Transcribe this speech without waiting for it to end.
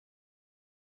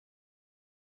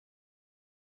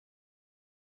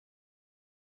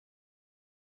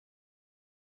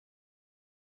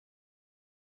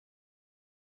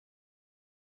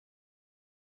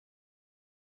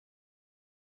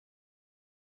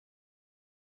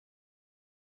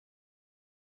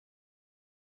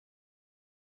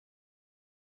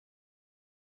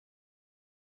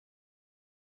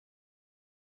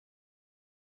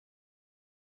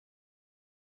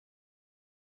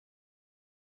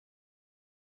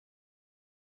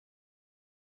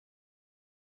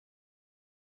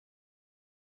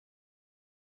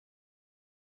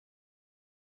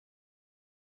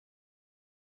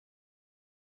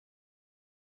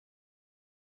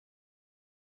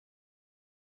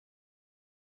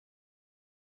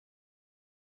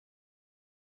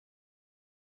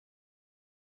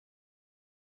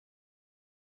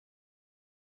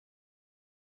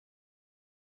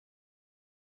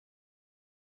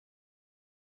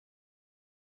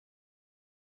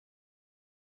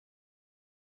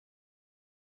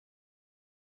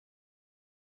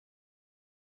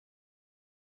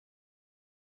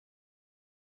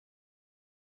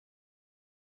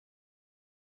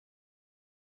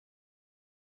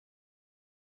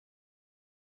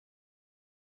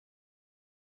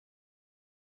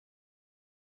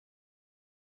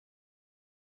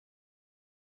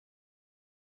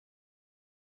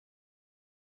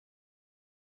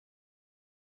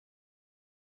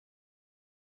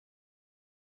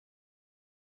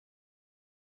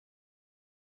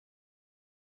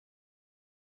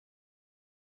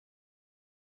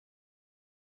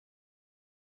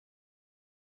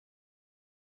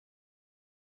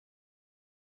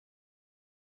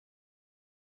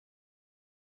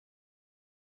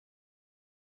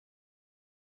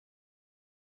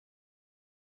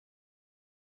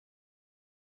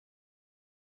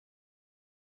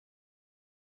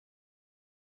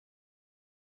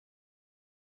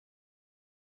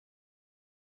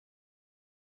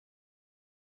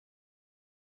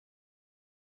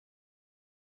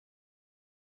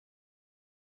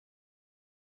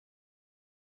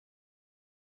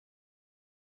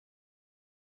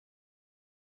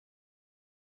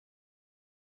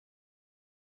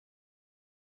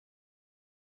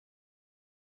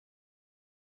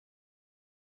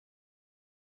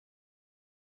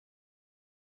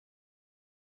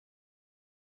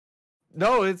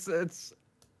No, it's if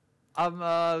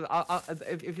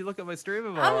you look at my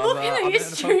stream, I'm looking at your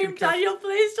stream, Daniel.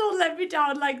 Please don't let me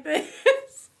down like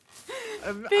this.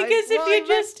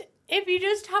 Because if you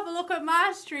just have a look at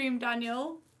my stream,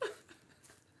 Daniel.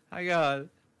 Hang on.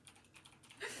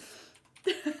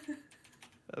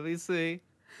 Let me see.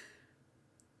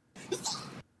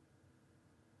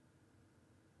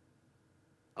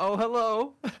 Oh,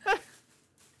 hello.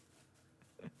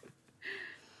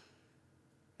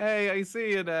 Hey, I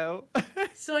see you now.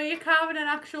 So you're carving an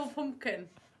actual pumpkin?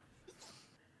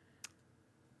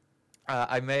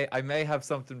 I may have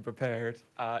something prepared.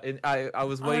 I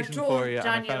was waiting for you,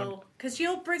 Daniel, because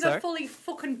you'll bring a fully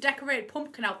fucking decorated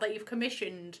pumpkin out that you've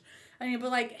commissioned, and you'll be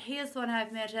like, "Here's the one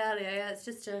I've made earlier. Yeah, it's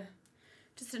just a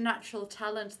natural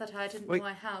talent that I didn't know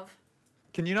I have."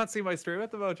 Can you not see my stream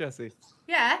at the moment, Jesse?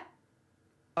 Yeah.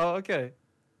 Oh, okay.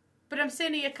 But I'm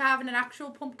saying you're carving an actual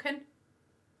pumpkin.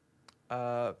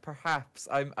 Perhaps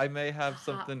I may have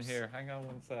something here. Hang on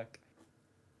one sec.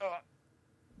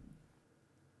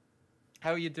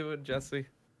 How are you doing, Jesse?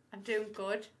 I'm doing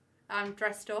good. I'm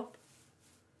dressed up.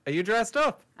 Are you dressed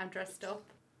up? I'm dressed up.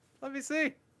 Let me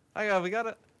see. Hang on, we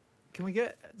gotta... Can we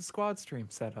get the squad stream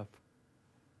set up?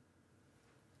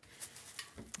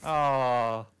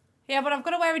 Oh. Yeah, but I've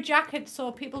got to wear a jacket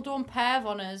so people don't perv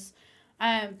on us.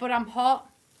 But I'm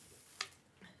hot.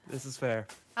 This is fair.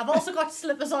 I've also got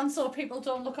slippers on so people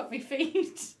don't look at my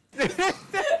feet.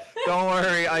 Don't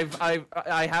worry,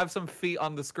 I have some feet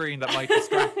on the screen that might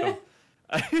distract them.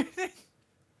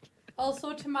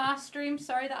 Also to my stream,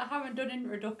 sorry that I haven't done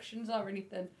introductions or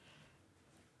anything.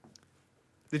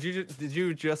 Did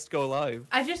you just go live?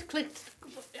 I just clicked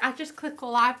go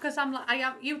live because I'm like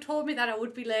you told me that I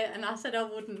would be late and I said I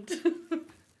wouldn't.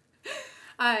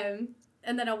 And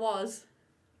then I was.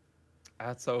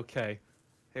 That's okay.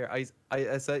 Here,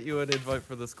 I sent you an invite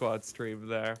for the squad stream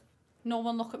there. No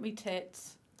one look at me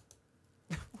tits.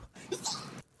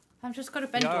 I'm just gonna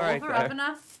bend over, haven't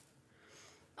I?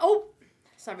 Oh,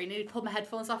 sorry, need to pull my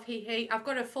headphones off. I've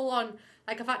got a full on,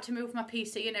 like I've had to move my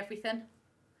PC and everything.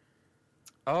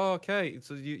 Oh, okay.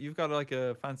 So you've got like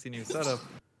a fancy new setup.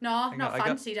 No, not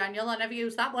fancy, Daniel. I never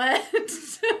use that word.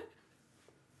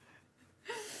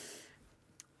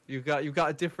 You've got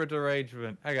a different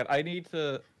arrangement. Hang on, I need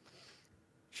to.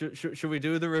 Should we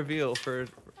do the reveal for?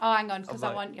 Oh, hang on, because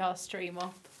I want your stream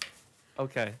up.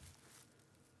 Okay.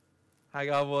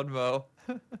 Hang on one mo.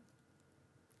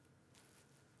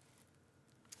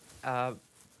 How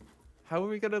are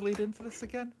we gonna lead into this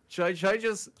again? Should I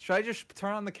just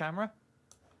turn on the camera?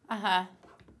 Have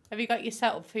you got your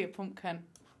setup for your pumpkin?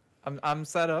 I'm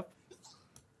set up.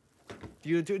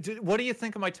 What do you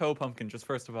think of my toe pumpkin? Just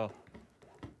first of all.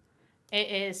 It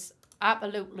is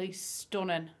absolutely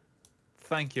stunning.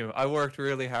 Thank you. I worked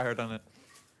really hard on it.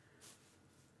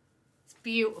 It's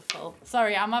beautiful.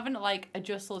 Sorry, I'm having to like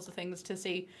adjust loads of things to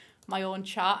see my own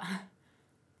chat.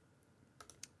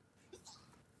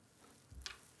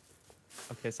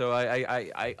 Okay, so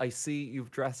I see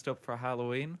you've dressed up for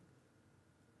Halloween.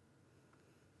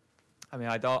 I mean,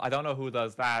 I don't know who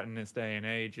does that in this day and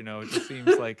age. You know, it just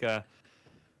seems like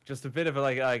just a bit of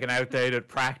like an outdated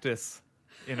practice.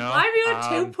 You know. Why have you got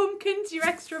two pumpkins, you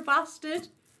extra bastard?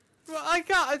 Well,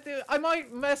 I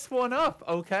might mess one up.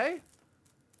 Okay.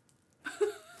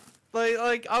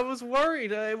 like I was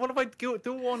worried. What if I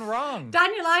do one wrong?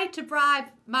 Daniel, I had to bribe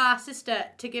my sister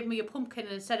to give me a pumpkin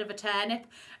instead of a turnip,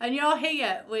 and you're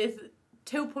here with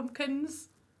two pumpkins.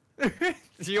 Do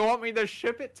you want me to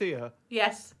ship it to you?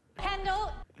 Yes.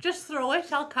 Kendall, just throw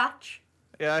it. I'll catch.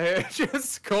 Yeah, here,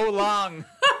 just go long.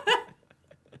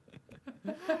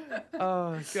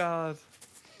 Oh God.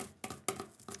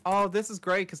 Oh, this is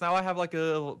great because now I have like a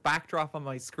little backdrop on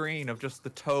my screen of just the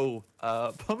toe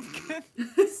pumpkin.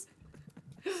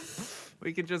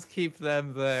 We can just keep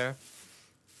them there.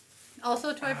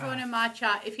 Also, to everyone in my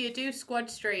chat, if you do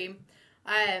squad stream,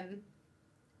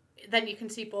 then you can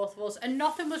see both of us. And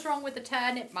nothing was wrong with the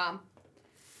turnip, ma'am.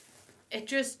 It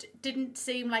just didn't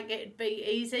seem like it'd be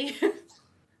easy.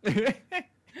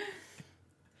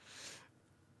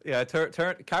 Yeah,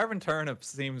 carving turnips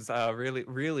seems really,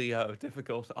 really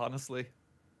difficult, honestly.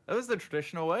 That was the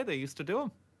traditional way they used to do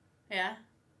them. Yeah.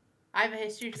 I have a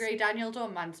history degree. Daniel,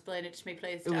 don't mansplain it to me,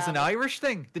 please. It was an Irish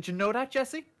thing. Did you know that,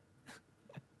 Jesse?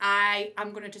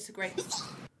 I'm going to disagree.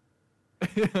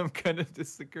 I'm going to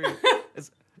disagree.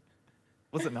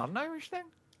 Was it not an Irish thing?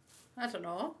 I don't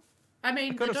know. I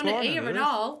mean, they've done it here and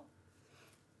all.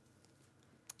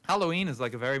 Halloween is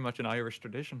like very much an Irish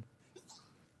tradition.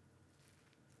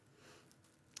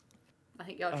 I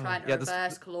think you're trying to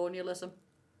reverse colonialism.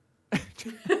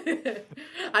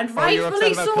 And rightfully you're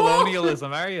upset about so.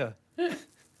 colonialism, are you?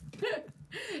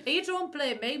 You don't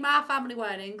blame me. My family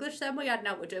weren't English, then we had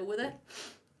nothing to do with it.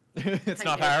 It's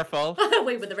not our fault.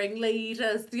 We were the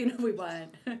ringleaders, we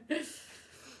weren't.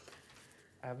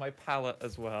 I have my palette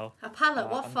as well. A palette,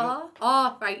 what for?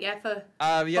 Oh, right, yeah, for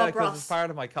yeah, because it's part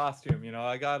of my costume,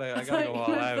 I gotta go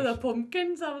all out. For the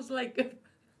pumpkins, I was like...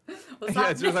 Yeah,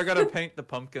 it's just I gotta paint the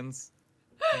pumpkins.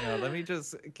 Let me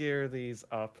just gear these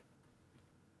up.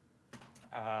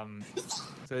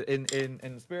 So in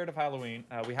the spirit of Halloween,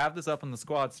 we have this up on the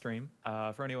squad stream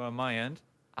for anyone on my end.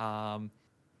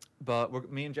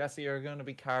 But me and Jesse are going to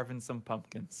be carving some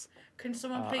pumpkins. Can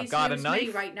someone please use me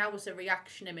right now as a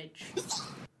reaction image?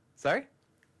 Sorry?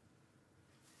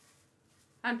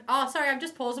 Sorry, I'm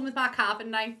just pausing with my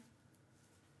carving knife.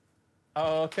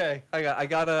 Oh, okay. I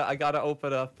gotta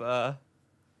open up. Oh,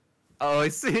 I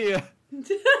see you.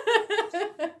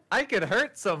 I could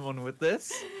hurt someone with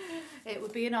this. It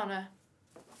would be an honour.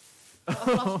 I've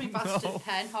lost my bastard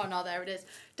pen. Oh no, there it is.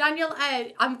 Daniel,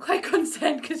 I'm quite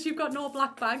concerned because you've got no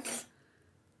black bags.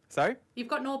 Sorry? You've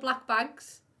got no black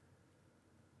bags.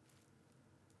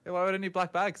 Yeah, why would I need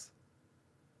black bags?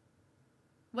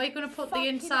 Where are you going to put the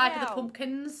inside of the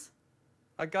pumpkins?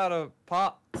 I got a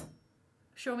pot.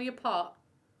 Show me your pot.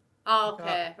 Oh,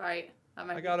 okay, right.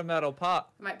 I got a metal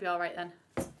pot. Might be alright then.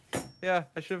 Yeah,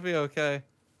 I should be okay.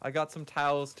 I got some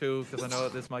towels too, because I know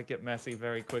that this might get messy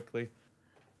very quickly.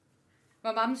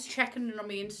 My mum's checking on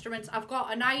my instruments. I've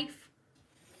got a knife.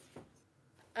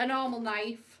 A normal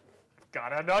knife.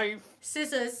 Got a knife.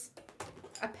 Scissors.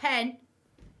 A pen.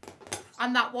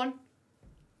 And that one.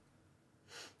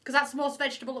 Because that's the most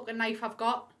vegetable looking knife I've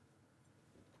got.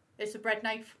 It's a bread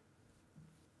knife.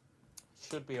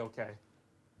 Should be okay.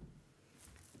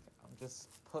 I'm just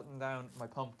putting down my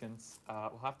pumpkins.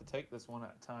 We'll have to take this one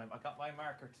at a time. I got my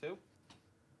marker too.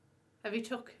 Have you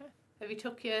took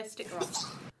your sticker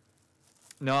off?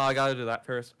 No, I gotta do that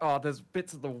first. Oh, there's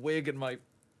bits of the wig in my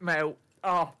mouth.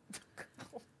 Oh.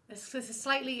 It's a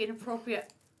slightly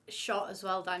inappropriate shot as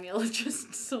well, Daniel,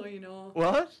 just so you know.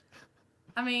 What?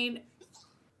 I mean,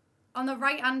 on the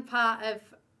right-hand part of...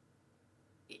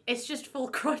 It's just full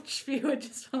crotch view.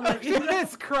 Just want to let you know.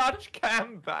 It's crotch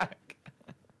cam back.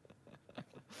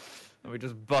 Let me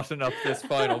just button up this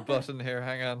final button here.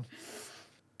 Hang on.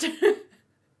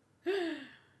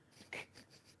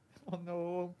 Oh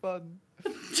no, button.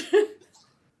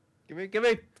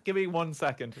 Give me 1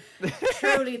 second.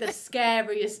 Truly the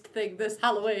scariest thing this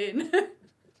Halloween.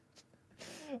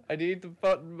 I need to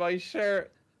button my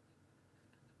shirt.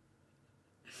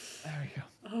 There we go.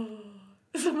 Oh.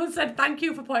 Someone said thank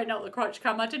you for pointing out the crotch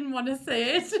cam. I didn't want to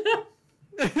say it.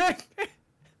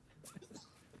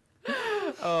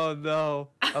 Oh no.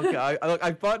 Okay, look,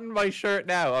 I buttoned my shirt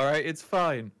now, alright? It's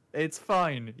fine. It's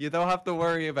fine. You don't have to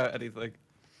worry about anything.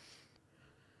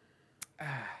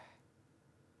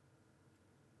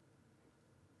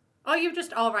 Oh, you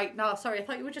just... Oh, right. No, sorry. I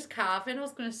thought you were just carving. I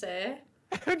was going to say.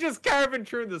 I'm just carving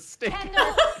through the stick.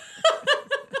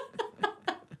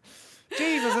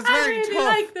 Jesus, it's very tough. I really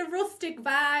like the rustic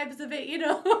vibes of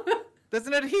it, There's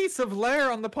an adhesive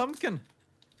layer on the pumpkin.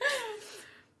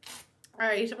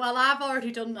 Right, well, I've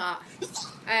already done that.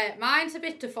 Mine's a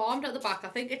bit deformed at the back. I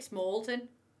think it's moulding.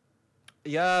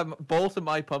 Yeah, both of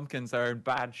my pumpkins are in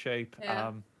bad shape.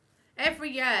 Yeah. Every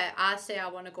year, I say I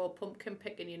want to go pumpkin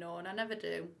picking, and I never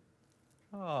do.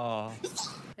 Oh.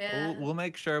 Yeah. We'll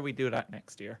make sure we do that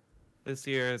next year. This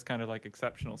year is kind of like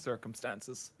exceptional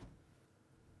circumstances.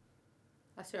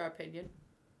 That's your opinion.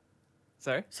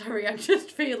 Sorry? Sorry, I'm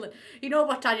just feeling... You know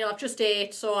what, Daniel? I've just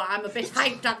ate, so I'm a bit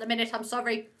hyped at the minute. I'm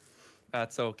sorry.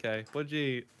 That's okay. What'd you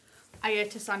eat? I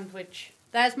ate a sandwich.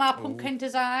 There's my pumpkin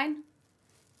design.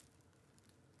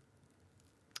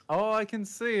 Oh, I can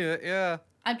see it, yeah.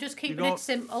 I'm just keeping it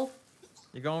simple.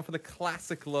 You're going for the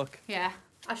classic look. Yeah.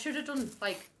 I should have done,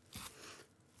 like,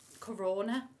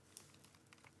 Corona.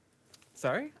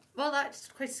 Sorry? Well, that's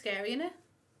quite scary, isn't it?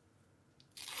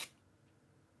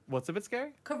 What's a bit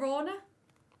scary? Corona.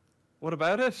 What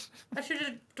about it? I should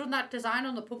have done that design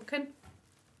on the pumpkin.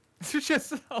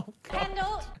 Just, oh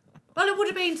God. Well, it would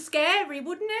have been scary,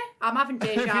 wouldn't it? I'm having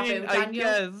deja vu, Daniel. I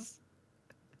guess.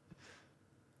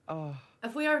 Oh.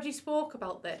 Have we already spoke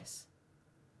about this?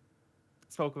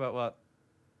 Spoke about what?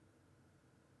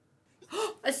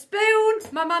 A spoon!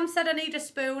 My mum said I need a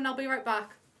spoon. I'll be right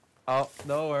back. Oh,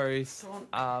 no worries.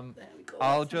 There we go.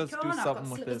 I'll just do something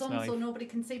with this knife. So nobody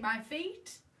can see my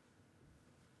feet.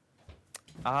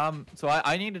 So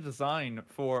I need a design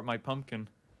for my pumpkin.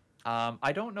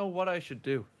 I don't know what I should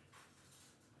do.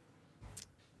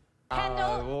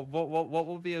 What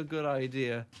would be a good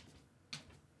idea?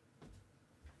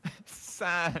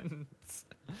 Sands.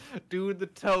 do the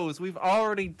toes. We've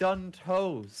already done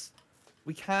toes.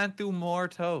 We can't do more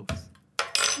toes.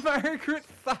 Margaret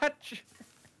Thatcher.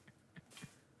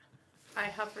 I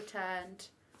have returned.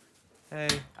 Hey,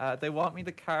 they want me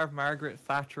to carve Margaret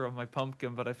Thatcher on my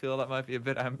pumpkin, but I feel that might be a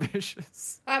bit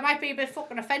ambitious. That might be a bit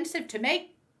fucking offensive to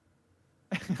me.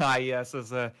 Ah, yes,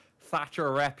 as a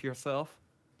Thatcher rep yourself.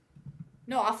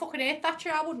 No, I fucking hate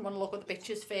Thatcher. I wouldn't want to look at the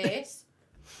bitch's face.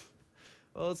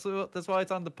 Well, so that's why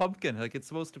it's on the pumpkin. Like, it's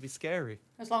supposed to be scary.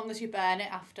 As long as you burn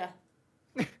it after.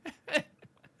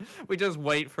 We just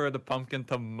wait for the pumpkin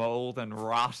to mold and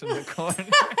rot in the corner.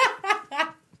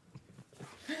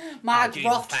 Margaret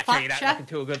Thatcher. You're not looking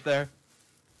too good there.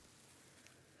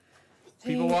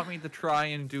 People want me to try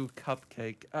and do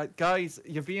cupcake. Guys,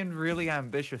 you're being really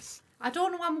ambitious. I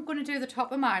don't know how I'm going to do the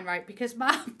top of mine, right? Because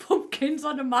my pumpkin's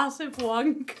on a massive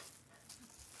wonk.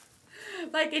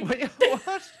 Like, it... Wait,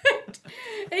 what?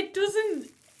 it doesn't...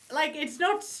 Like, it's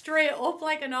not straight up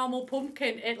like a normal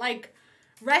pumpkin. It, like,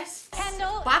 rests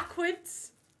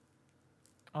backwards.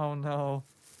 Oh, no.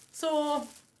 So,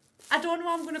 I don't know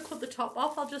how I'm going to cut the top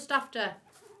off. I'll just have to.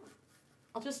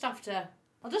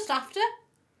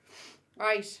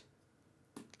 Right.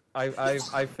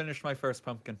 I finished my first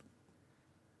pumpkin.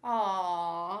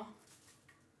 Aww.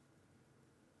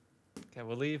 Okay,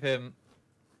 we'll leave him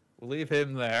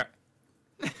there.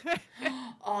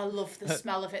 Oh, I love the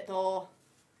smell of it though.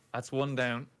 That's one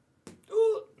down.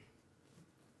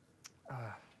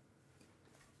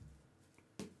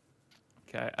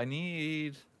 Okay, I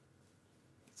need...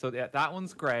 So yeah, that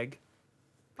one's Greg.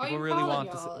 People really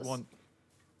want this one.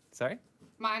 Sorry?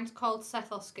 Mine's called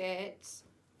Sethos Gates.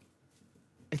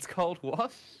 It's called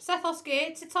what? Sethos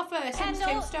Gates. It's off a Sims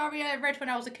 2 story I read when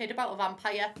I was a kid about a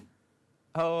vampire.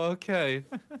 Oh, okay.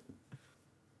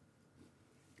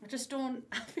 I just don't...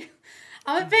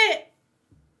 I'm a bit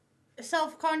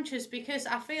self-conscious because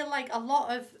I feel like a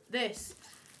lot of this,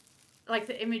 like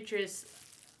the images,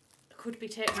 could be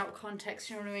taken out of context,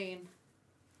 you know what I mean?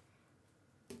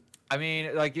 I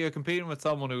mean, like, you're competing with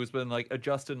someone who's been, like,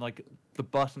 adjusting, like, the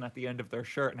button at the end of their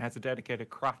shirt and has a dedicated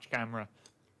crotch camera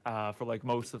for, like,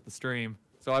 most of the stream.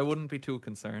 So I wouldn't be too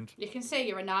concerned. You can say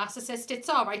you're a narcissist. It's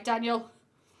all right, Daniel.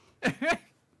 Yeah,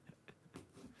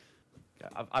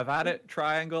 I've had it.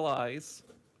 Triangle eyes.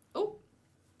 Oh,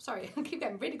 sorry. I keep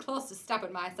getting really close to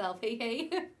stabbing myself. Hee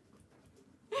hee.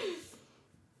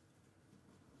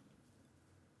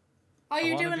 Are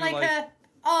you doing like a...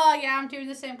 Oh, yeah, I'm doing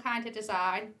the same kind of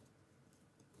design.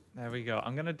 There we go.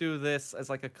 I'm going to do this as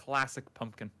like a classic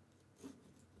pumpkin.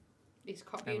 He's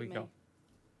copied There we me. go.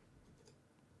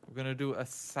 We're going to do a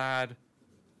sad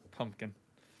pumpkin.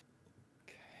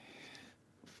 Okay.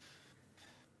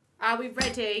 Are we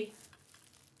ready?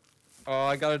 Oh,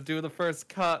 I got to do the first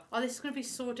cut. Oh, this is going to be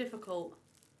so difficult.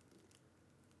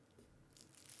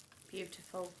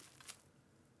 Beautiful.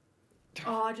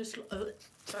 Oh, I just...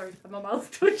 sorry, my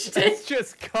mouth twitched it. Let's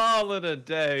just call it a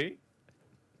day.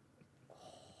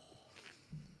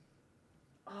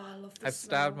 Oh, I love this. I've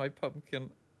stabbed my pumpkin.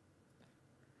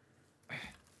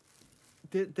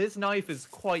 This knife is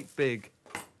quite big.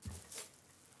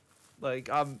 Like,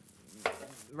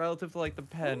 relative to, like, the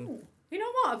pen. Ooh. You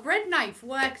know what? A bread knife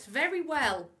works very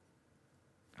well.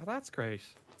 Oh, that's great.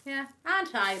 Yeah,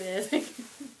 aren't I amazing?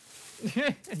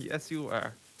 Yes, you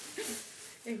are.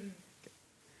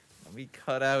 Let me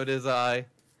cut out his eye.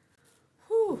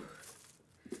 Whew.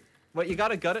 What, you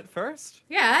gotta gut it first?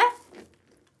 Yeah.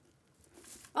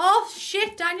 Oh,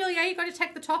 shit, Daniel. Yeah, you got to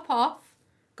take the top off.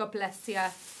 God bless you.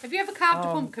 Have you ever carved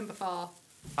a pumpkin before?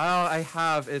 Oh, I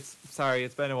have. Sorry,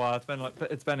 it's been a while.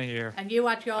 It's been a year. And you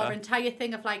had your entire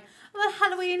thing of like, well,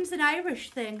 Halloween's an Irish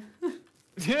thing.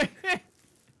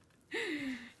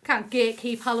 Can't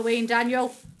gatekeep Halloween,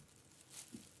 Daniel.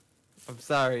 I'm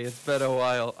sorry, it's been a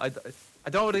while. I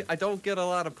don't get a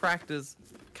lot of practice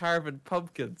carving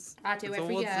pumpkins. I do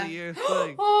every year. It's a once-a-year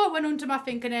thing. Oh, I went under my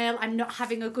fingernail. I'm not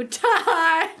having a good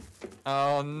time.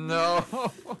 Oh, no.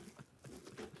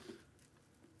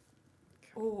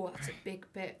 Oh, that's a big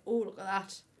bit. Oh, look at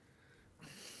that.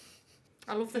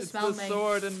 I love the smell, It's the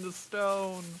sword in the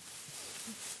stone.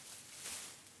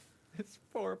 It's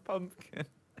poor pumpkin.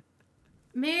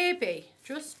 Maybe,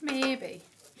 just maybe,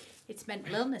 it's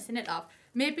mental illness, isn't it, love?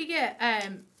 Maybe your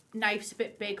knife's a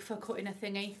bit big for cutting a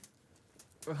thingy.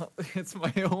 Well, it's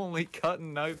my only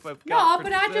cutting knife I've got. No, for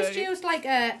but I today. just used like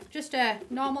a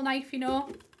normal knife, you know.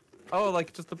 Oh,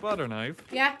 like just a butter knife?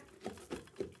 Yeah.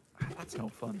 That's no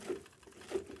fun.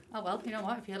 Oh well, you know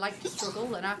what? If you like to struggle,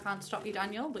 then I can't stop you,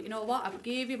 Daniel. But you know what? I've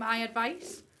gave you my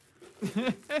advice.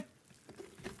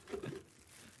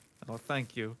 Oh,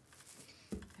 thank you.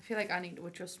 I feel like I need to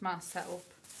adjust my setup.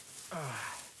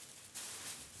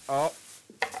 Oh,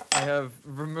 I have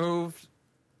removed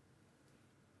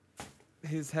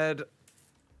his head.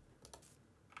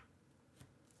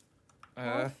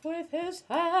 Off with his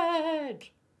head.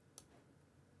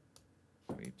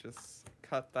 We just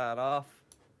cut that off.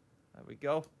 There we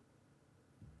go.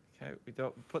 Okay, we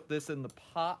don't put this in the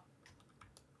pot.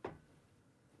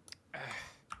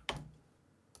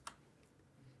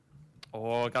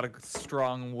 Oh, I got a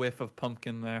strong whiff of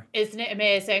pumpkin there. Isn't it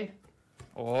amazing?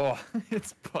 Oh,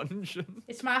 it's pungent.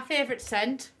 It's my favourite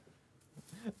scent.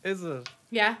 Is it?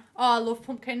 Yeah. Oh, I love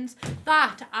pumpkins.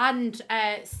 That and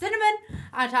cinnamon.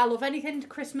 And I love anything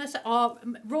Christmas or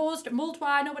rosed mulled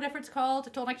wine or whatever it's called.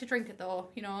 I don't like to drink it though,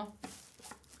 you know.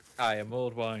 Aye,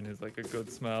 mulled wine is like a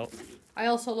good smell. I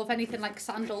also love anything like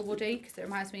sandalwoody because it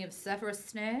reminds me of Severus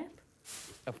Snape.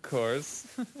 Of course.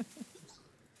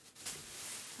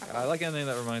 I like anything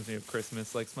that reminds me of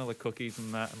Christmas, like smell of cookies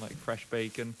and that, and like fresh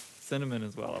bacon. Cinnamon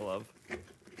as well, I love.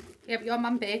 Yeah, but your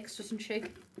mum bakes, doesn't she?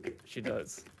 She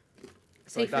does.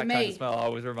 It's See, like for that me, kind of smell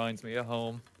always reminds me of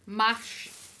home. mash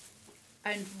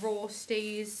and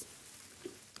roasties.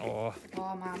 Oh,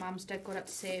 Oh, my mum's dead good at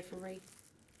savoury.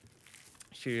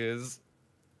 she is.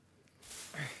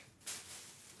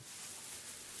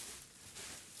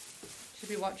 She'll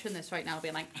be watching this right now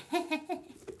being like,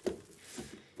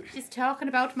 she's talking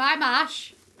about my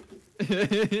mash.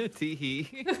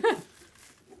 Tee-hee.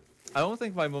 I don't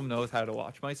think my mum knows how to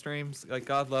watch my streams. Like,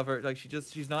 God love her. Like,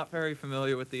 she's not very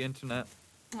familiar with the internet.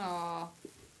 Aww.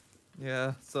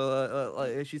 Yeah, so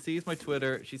like, she sees my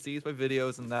Twitter, she sees my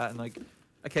videos and that, and like,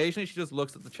 occasionally she just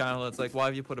looks at the channel. It's like, why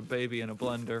have you put a baby in a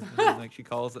blender? And then, like, she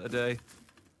calls it a day.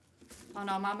 Oh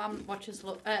no, my mum watches.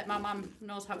 My mum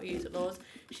knows how to use it loads.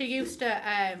 She used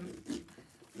to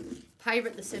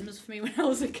pirate The Sims for me when I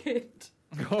was a kid.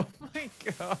 Oh my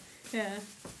god. Yeah.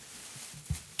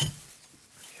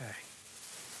 Okay.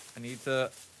 I need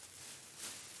to.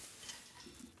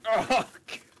 Oh.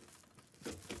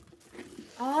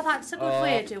 Oh, that's a good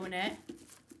way of doing it.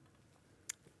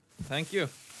 Thank you.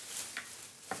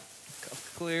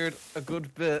 I've cleared a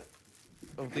good bit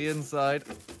of the inside.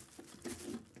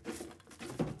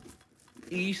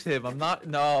 Eat him. I'm not.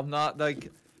 No, I'm not.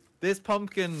 Like, this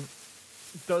pumpkin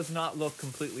does not look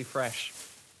completely fresh.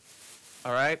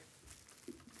 All right.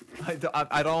 I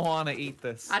don't want to eat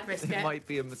this. I'd risk it. It might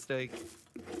be a mistake.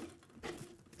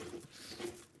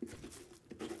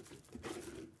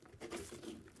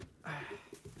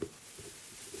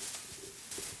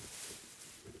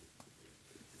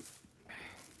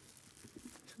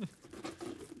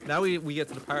 Now we get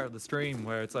to the part of the stream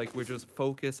where it's like we're just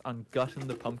focused on gutting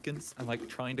the pumpkins and like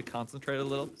trying to concentrate a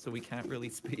little, so we can't really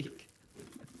speak.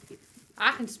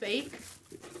 I can speak.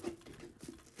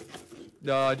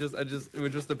 No, we're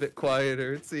just a bit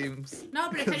quieter, it seems.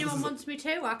 No, but if anyone wants me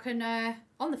to, I can,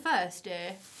 on the first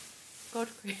day. God.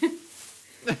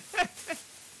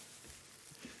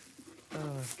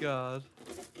 Oh, God.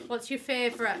 What's your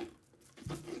favourite?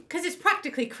 Because it's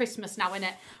practically Christmas now,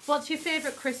 innit? What's your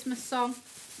favourite Christmas song?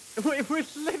 We're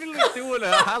literally doing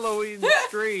a Halloween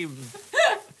stream.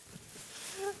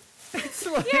 It's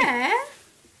like, Yeah.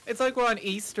 it's like we're on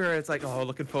Easter. It's like, oh,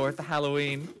 looking forward to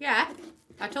Halloween. Yeah.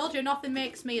 I told you nothing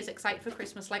makes me as excited for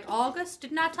Christmas like August.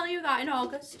 Didn't I tell you that in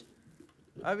August?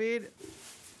 I mean,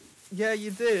 yeah,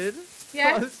 you did.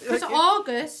 Yeah, But, because like,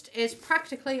 August is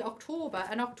practically October,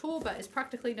 and October is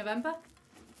practically November.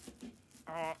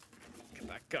 Oh, get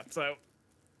that guts out.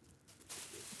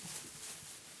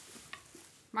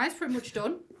 Mine's pretty much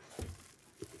done.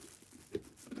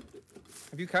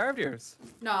 Have you carved yours?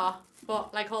 Nah,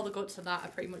 but like all the guts and that are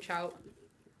pretty much out.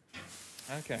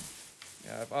 Okay.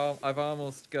 Yeah, I've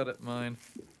almost got it mine.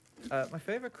 My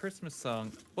favorite Christmas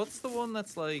song. What's the one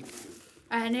that's like?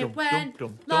 And it went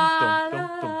dum, la dum,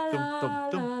 la dum, la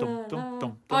dum, dum, dum, la.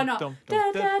 dum, Oh no. dum,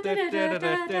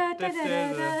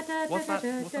 What's that?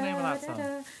 What's the name of that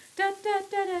song?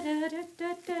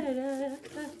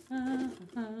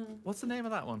 What's the name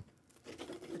of that one?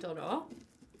 I don't know.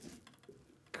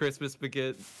 Christmas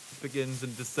begins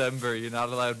in December. You're not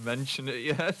allowed to mention it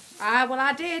yet. Ah, well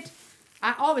I did.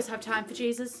 I always have time for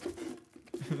Jesus.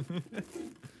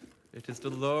 It is the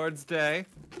Lord's Day.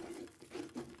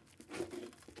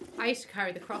 I used to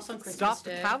carry the cross on Christmas Stop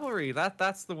Day. the cavalry.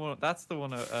 That's the one. That's the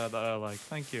one that I like.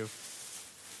 Thank you.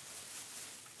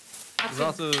 That's There's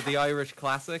also the Irish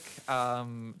classic.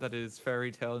 That is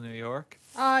Fairy Tale New York.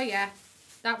 Oh yeah,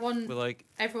 that one. With like,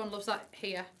 Everyone loves that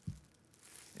here.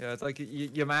 yeah, it's like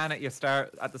your man at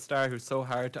the start who's so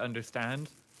hard to understand.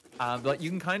 Like you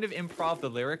can kind of improv the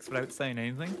lyrics without saying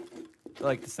anything.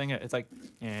 Like to sing it, it's like.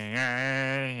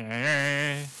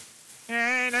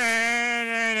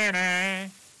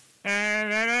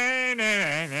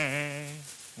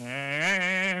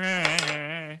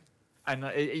 And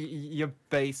you're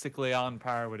basically on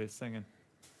par with his singing.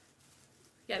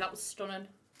 Yeah, that was stunning.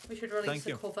 We should release Thank a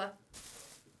you. cover.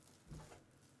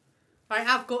 Right,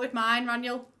 I've gutted mine,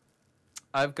 Raniel.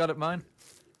 I've got it mine.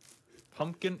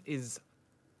 Pumpkin is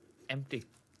empty.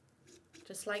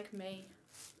 Just like me.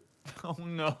 Oh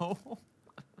no.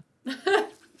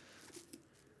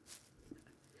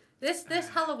 This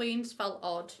Halloween's felt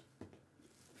odd.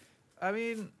 I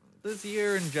mean, this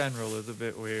year in general is a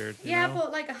bit weird. You Yeah, know?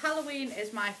 but like Halloween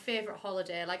is my favourite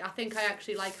holiday. Like I think I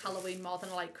actually like Halloween more than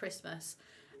I like Christmas.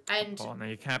 And Oh no,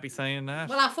 you can't be saying that.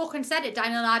 well, I fucking said it,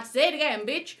 Daniel, and I had to say it again,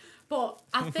 bitch. But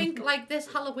I think like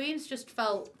this Halloween's just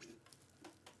felt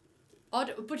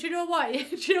odd. But you know what?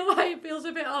 Do you know why it feels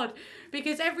a bit odd?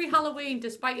 Because every Halloween,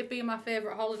 despite it being my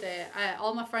favourite holiday,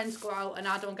 all my friends go out and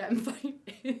I don't get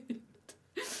invited.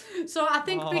 So I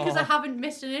think because I haven't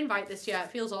missed an invite this year, it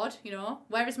feels odd, you know?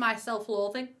 Where is my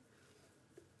self-loathing?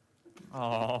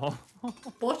 Oh.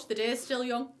 But the day is still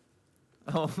young.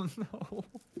 Oh no.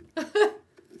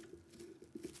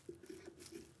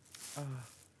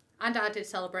 And I did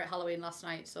celebrate Halloween last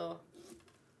night, so...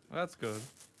 That's good.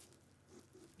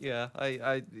 Yeah,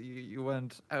 you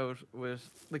went out with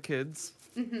the kids.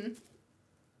 Mhm.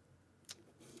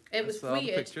 It was I saw the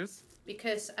weird pictures.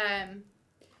 because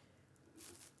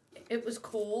it was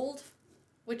cold,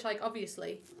 which like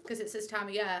obviously because it's this time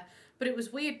of year. But it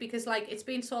was weird because like it's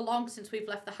been so long since we've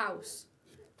left the house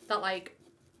that like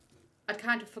I'd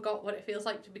kind of forgot what it feels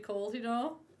like to be cold, you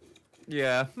know?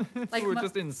 Yeah. Like We're my-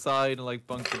 just inside and like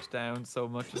bunkered down so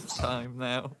much of the time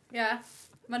now. Yeah.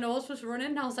 My nose was running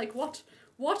and I was like, what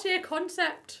a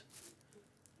concept.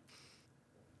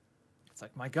 It's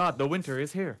like, my god, the winter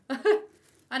is here.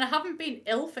 And I haven't been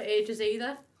ill for ages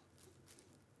either.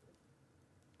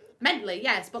 Mentally,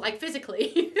 yes, but like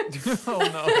physically.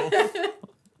 Oh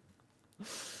no.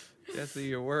 Jesse,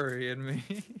 you're worrying me.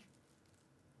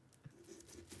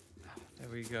 There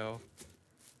we go.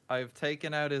 I've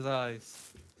taken out his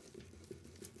eyes.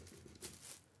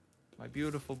 My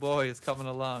beautiful boy is coming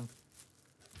along.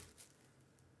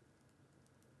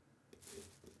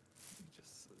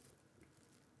 Just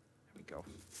there we go.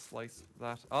 Slice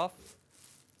that off.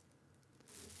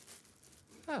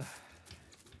 Ah.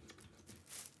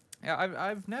 Yeah,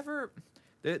 I've never.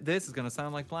 This is gonna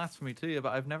sound like blasphemy to you,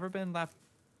 but I've never been that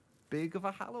big of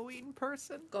a Halloween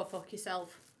person. Go fuck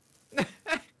yourself.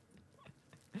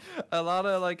 A lot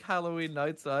of like Halloween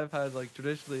nights that I've had like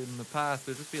traditionally in the past,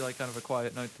 it'd just be like kind of a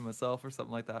quiet night to myself or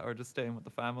something like that, or just staying with the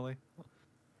family.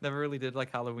 Never really did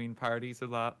like Halloween parties or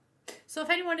that. So if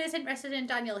anyone is interested in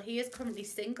Daniel, he is currently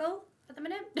single at the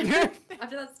minute.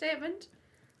 After that statement.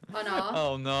 Oh no.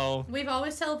 Oh no. We've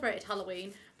always celebrated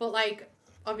Halloween, but like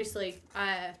obviously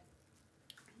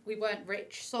we weren't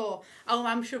rich, so our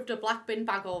mum shoved a black bin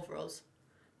bag over us.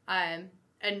 And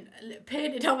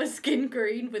painted our skin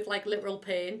green with like literal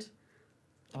paint.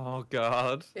 Oh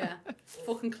god. Yeah.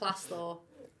 Fucking class though.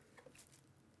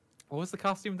 What was the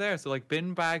costume there? So like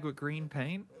bin bag with green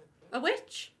paint? A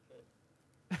witch?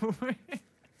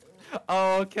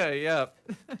 Oh, okay, yeah.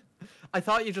 I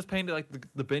thought you just painted like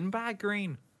the bin bag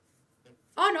green.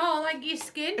 Oh no, like your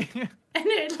skin. And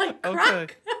it like Okay.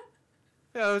 crack.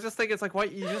 Yeah, I was just thinking it's like, why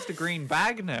you just a green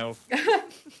bag now?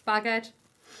 Baghead.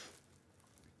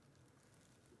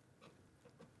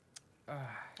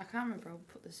 I can't remember how to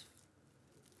put this.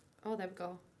 Oh, there we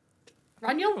go. You're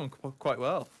Raniel, doing quite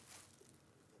well.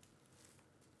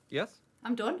 Yes?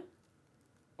 I'm done.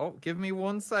 Oh, give me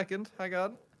 1 second. Hang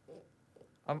on.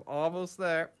 I'm almost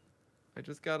there. I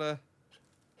just gotta...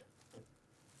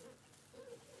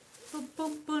 I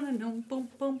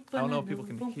don't know if people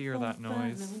can hear that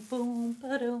noise.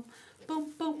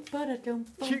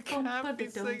 You can't be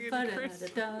singing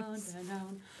Christmas.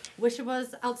 Wish it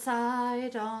was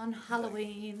outside on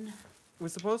Halloween. We're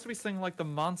supposed to be singing like the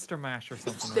Monster Mash or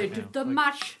something They right did now. the Like,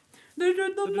 mash. They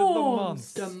did the did the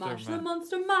monster Monster mash. The Mash.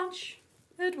 monster mash.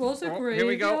 It was a Oh, graveyard. here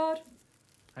we go.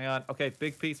 Hang on. Okay,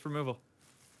 big piece removal.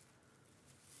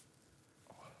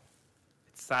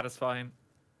 It's satisfying.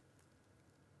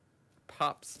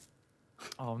 Pops.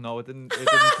 Oh no, it didn't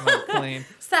come out clean.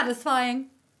 Satisfying.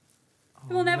 Oh,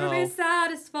 We'll never no. be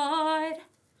satisfied.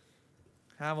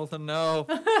 Hamilton, no.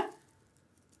 I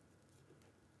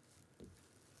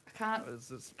can't. What is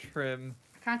this trim?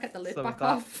 I can't get the lid Some of back that.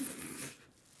 off.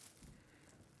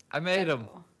 I made There him.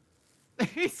 we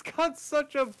go. He's got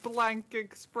such a blank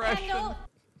expression.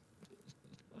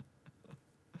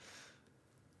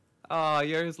 Oh,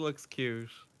 yours looks cute.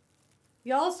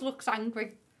 Yours looks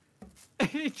angry.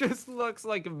 He just looks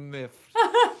like a miffed.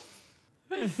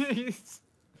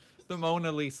 The The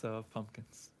Mona Lisa of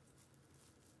pumpkins.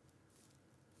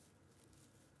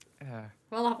 Yeah.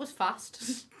 Well, that was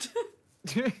fast.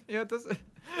 Yeah, this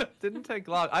didn't take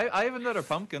long. I have another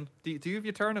pumpkin. Do you have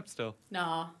your turnip still?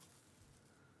 No.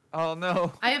 Oh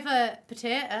no. I have a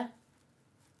potato.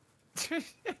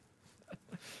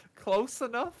 Close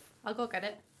enough? I'll go get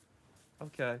it.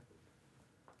 Okay.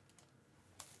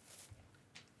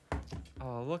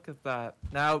 Oh, look at that.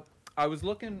 Now, I was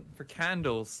looking for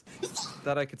candles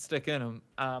that I could stick in them.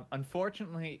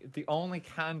 Unfortunately, the only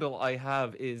candle I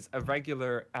have is a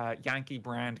regular Yankee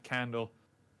brand candle.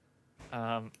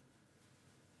 So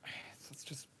let's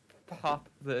just pop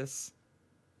this.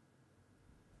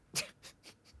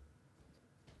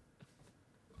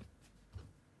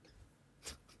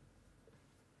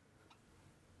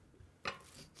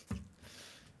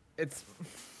 It's...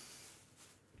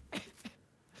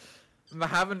 I'm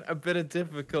having a bit of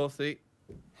difficulty.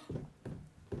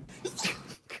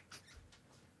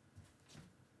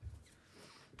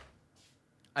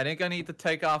 I think I need to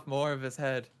take off more of his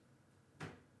head.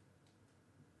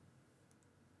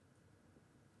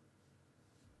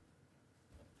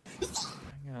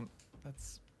 Hang on.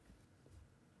 Let's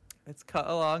cut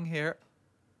along here.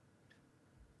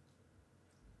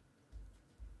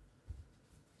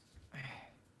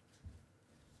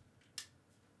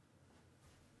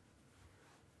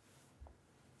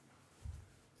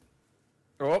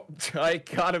 Oh, I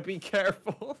gotta be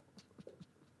careful.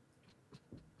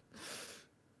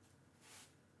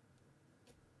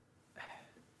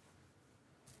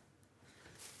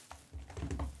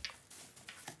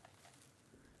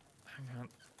 Hang on.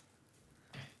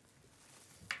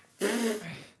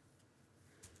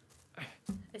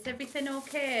 Is everything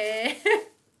okay?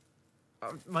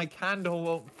 My candle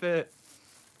won't fit.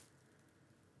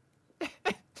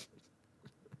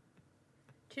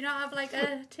 Do you not have like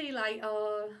a tea light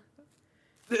or?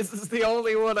 This is the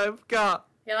only one I've got.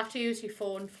 You'll have to use your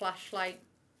phone flashlight.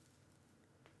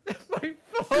 My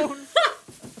phone.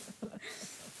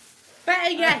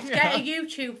 Better yet, get a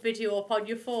YouTube video up on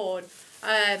your phone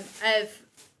of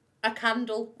a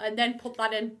candle and then put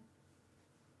that in.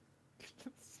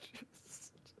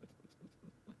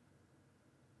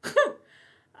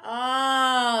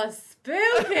 Oh,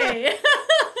 spooky!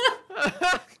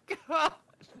 God.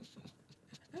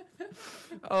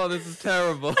 Oh, this is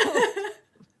terrible.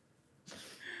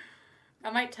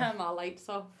 I might turn my lights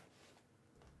off.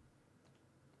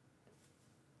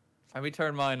 Let me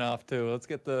turn mine off too. Let's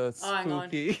get the spooky. Oh, hang on.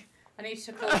 I need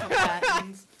to close my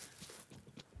curtains.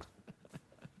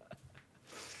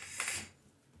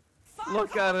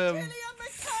 Look at him.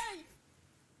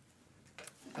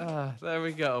 Ah, there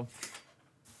we go.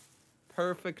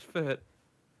 Perfect fit.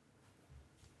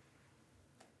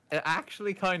 It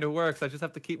actually kind of works. I just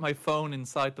have to keep my phone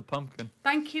inside the pumpkin.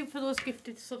 Thank you for those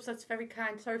gifted subs. That's very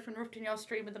kind. Sorry for interrupting your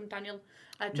stream with them, Daniel.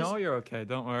 No, you're okay.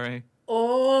 Don't worry.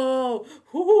 Oh!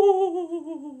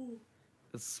 Ooh.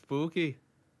 It's spooky.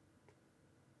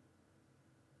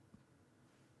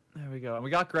 There we go. And we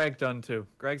got Greg done too.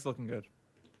 Greg's looking good.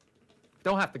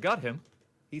 Don't have to gut him.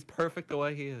 He's perfect the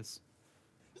way he is.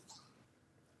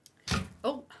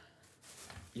 Oh.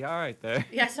 You alright there?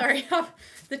 Yeah, sorry.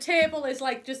 The table is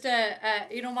like just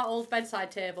you know my old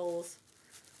bedside tables?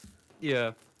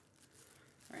 Yeah.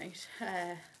 Right.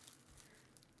 Okay,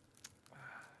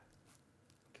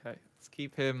 let's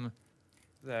keep him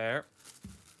there.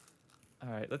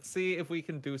 Alright, let's see if we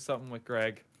can do something with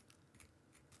Greg.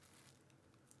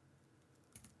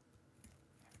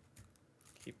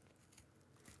 Keep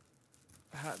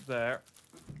that there.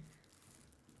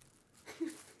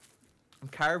 I'm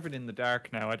carving in the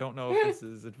dark now. I don't know if this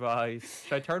is advised.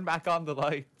 Should I turn back on the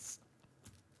lights?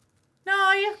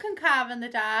 No, you can carve in the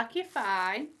dark. You're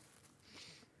fine.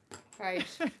 Right.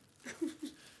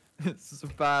 This is a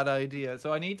bad idea.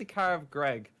 So I need to carve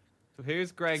Greg. So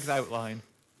here's Greg's outline.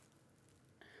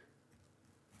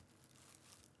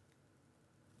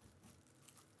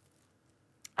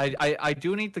 I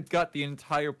do need to gut the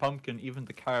entire pumpkin, even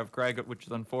to carve Greg, which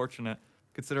is unfortunate,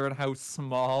 considering how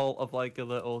small of like a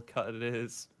little cut it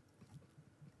is.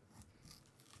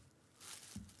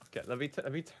 Okay, let me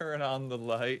turn on the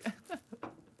light.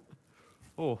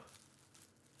 Oh.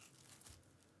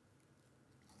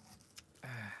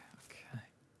 Okay.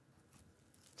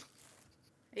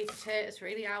 These potatoes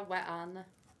really are wet, aren't they?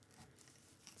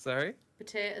 Sorry?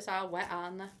 Potatoes are wet,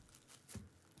 aren't they?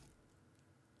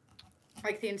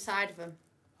 Like the inside of them.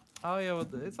 Oh yeah, well,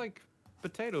 it's like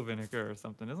potato vinegar or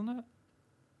something, isn't it?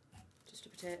 Just a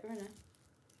potato, isn't it?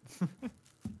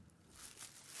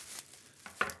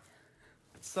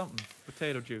 It's something.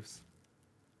 Potato juice.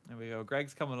 There we go.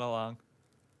 Greg's coming along.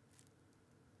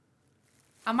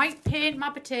 I might paint my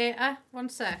potato. One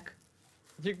sec.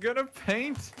 You're gonna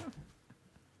paint?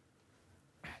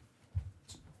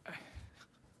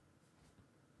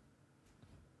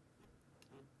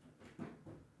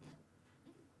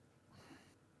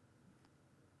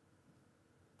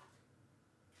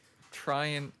 Try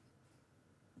and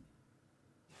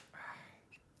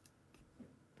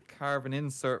carve an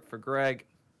insert for Greg.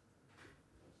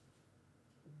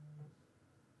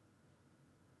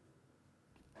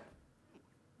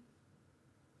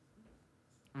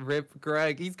 Rip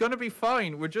Greg. He's gonna be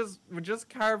fine. We're just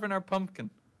carving our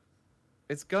pumpkin.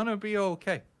 It's gonna be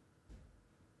okay.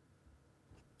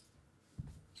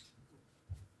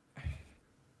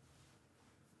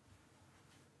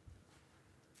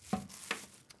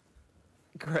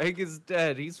 Greg is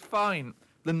dead. He's fine.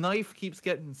 The knife keeps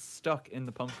getting stuck in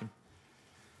the pumpkin.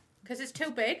 Because it's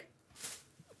too big.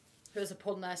 There's a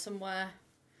pun there somewhere.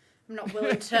 I'm not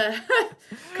willing to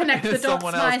connect the dots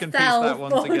Someone else myself. can piece that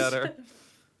one but... together.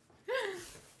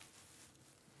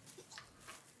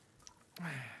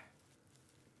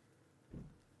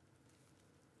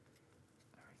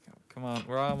 Come on,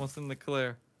 we're almost in the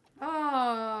clear.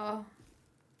 Oh.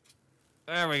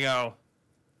 There we go.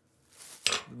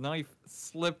 The knife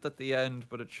slipped at the end,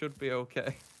 but it should be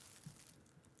okay.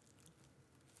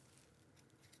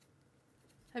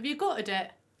 Have you gutted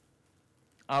it?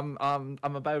 I'm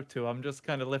about to. I'm just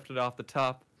kind of lifted off the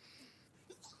top.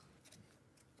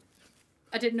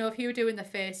 I didn't know if you were doing the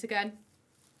face again.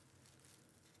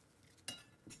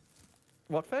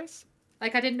 What face?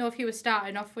 Like, I didn't know if you were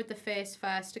starting off with the face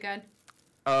first again.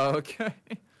 Oh, okay.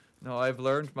 No, I've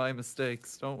learned my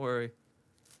mistakes. Don't worry.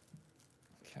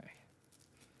 Okay.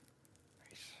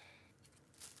 Right.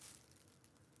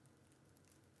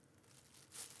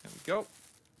 There we go.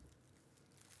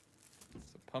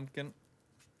 It's a pumpkin.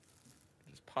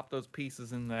 Just pop those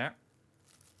pieces in there.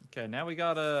 Okay, now we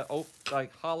gotta,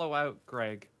 hollow out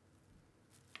Greg.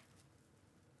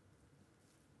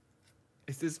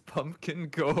 Is this pumpkin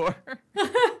gore?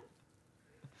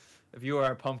 If you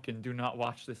are a pumpkin, do not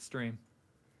watch this stream.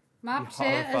 My Be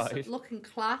potatoes horrified. looking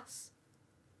class.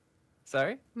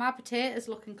 Sorry? My potatoes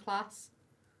looking class.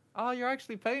 Oh, you're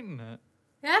actually painting it.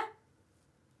 Yeah?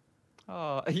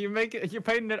 Oh, you're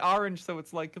painting it orange so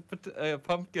it's like a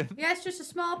pumpkin. Yeah, it's just a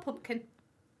small pumpkin.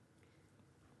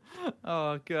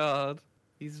 Oh, God.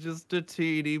 He's just a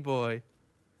teeny boy.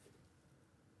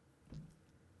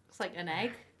 Looks like an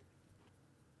egg.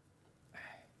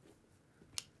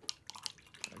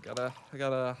 I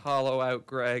gotta hollow out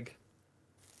Greg.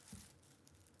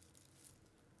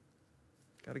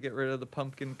 Gotta get rid of the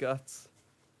pumpkin guts.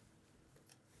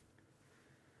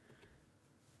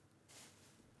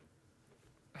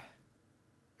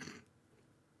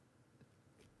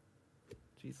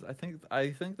 Jesus,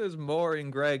 I think there's more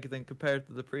in Greg than compared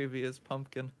to the previous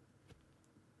pumpkin.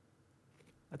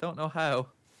 I don't know how,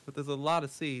 but there's a lot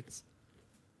of seeds.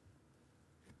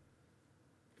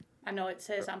 I know it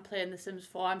says I'm playing The Sims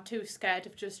 4. I'm too scared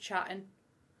of just chatting.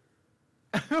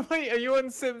 Wait, are you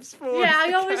on Sims 4? Yeah,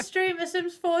 I always stream The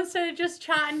Sims 4 instead of just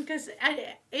chatting because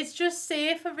it's just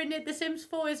safer in it. The Sims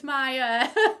 4 is my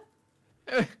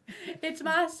it's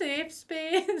my safe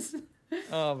space.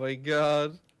 Oh my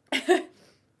God.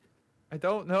 I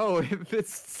don't know if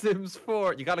it's Sims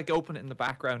 4. You gotta open it in the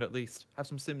background at least. Have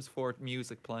some Sims 4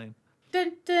 music playing.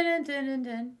 Dun dun dun dun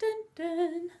dun dun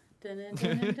dun. Dun, dun,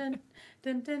 dun, dun,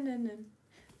 dun, dun, dun, dun.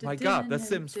 My God, that's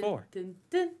Sims 4. Dun,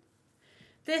 dun.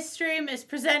 This stream is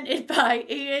presented by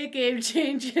EA Game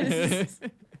Changers.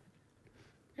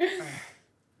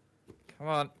 Come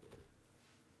on.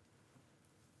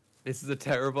 This is a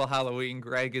terrible Halloween.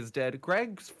 Greg is dead.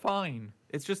 Greg's fine.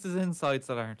 It's just his insides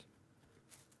that aren't.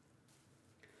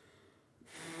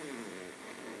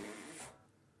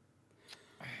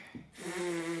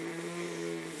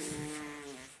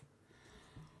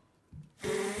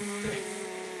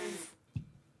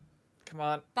 Come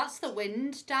on. That's the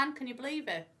wind, Dan. Can you believe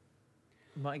it?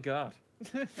 My God.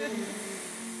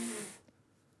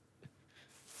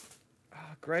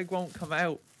 Greg won't come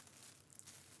out.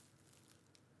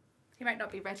 He might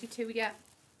not be ready to yet.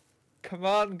 Come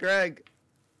on, Greg.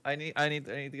 I need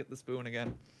to get the spoon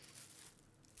again.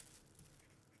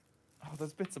 Oh,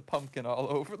 there's bits of pumpkin all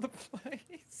over the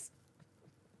place.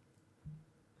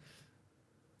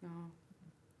 No.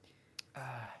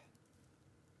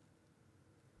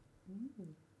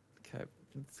 Okay,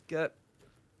 let's get.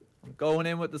 I'm going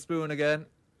in with the spoon again.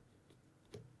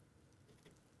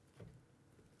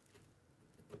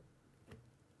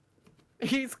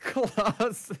 He's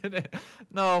claws in it.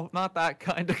 No, not that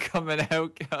kind of coming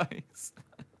out, guys.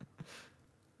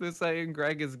 They're saying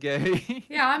Greg is gay.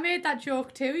 Yeah, I made that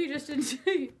joke too. You just didn't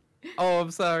see. Oh,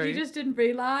 I'm sorry. You just didn't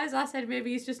realise. I said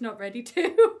maybe he's just not ready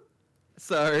to.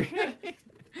 Sorry.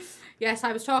 Yes,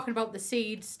 I was talking about the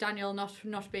seeds, Daniel,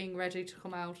 not being ready to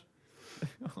come out.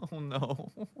 Oh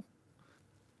no.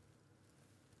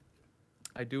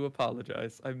 I do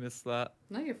apologize. I missed that.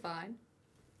 No, you're fine.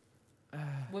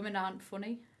 Women aren't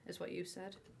funny, is what you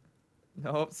said.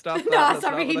 No, stop that. No, That's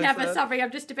sorry, not what I never. said. Sorry,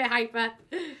 I'm just a bit hyper.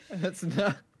 That's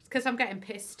not. It's because I'm getting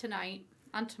pissed tonight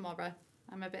and tomorrow.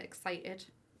 I'm a bit excited.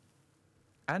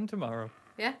 And tomorrow.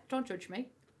 Yeah, don't judge me.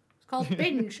 It's called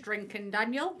binge drinking,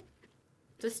 Daniel.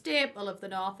 It's a staple of the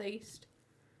Northeast.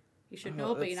 You should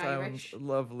know being Irish.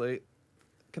 Lovely.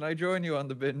 Can I join you on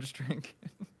the binge drink?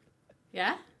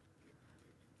 Yeah?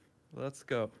 Let's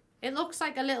go. It looks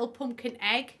like a little pumpkin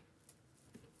egg.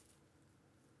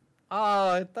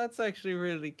 Oh, that's actually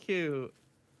really cute.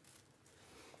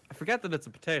 I forget that it's a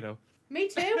potato. Me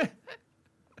too. I'm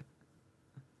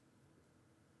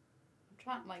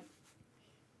trying, like...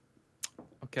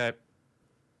 Okay.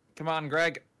 Come on,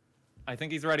 Greg. I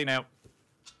think he's ready now.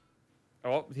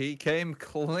 Oh, he came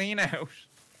clean out.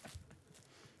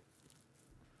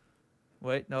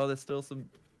 Wait, no, there's still some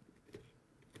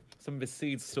of his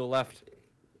seeds still left.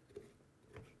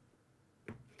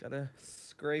 Gotta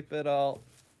scrape it all.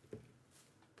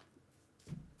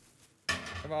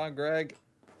 Come on, Greg.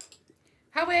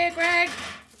 How are you, Greg?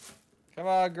 Come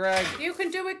on, Greg. You can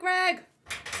do it, Greg.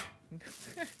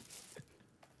 It's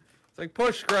like,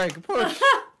 push, Greg, push.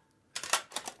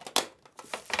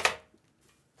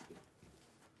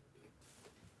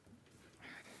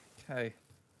 Okay.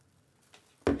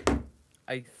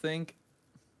 I think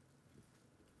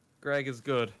Greg is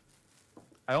good.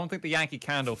 I don't think the Yankee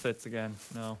Candle fits again.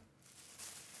 No.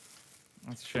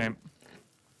 That's a shame.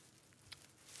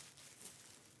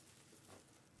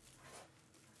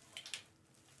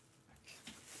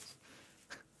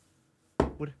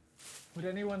 Would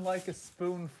anyone like a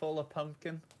spoonful of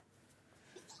pumpkin?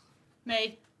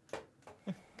 Me.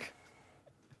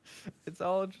 It's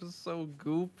all just so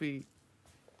goopy.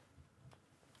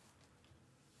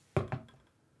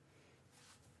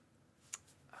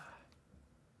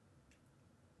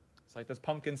 It's like there's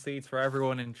pumpkin seeds for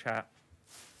everyone in chat.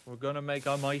 We're gonna make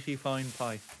a mighty fine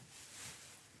pie.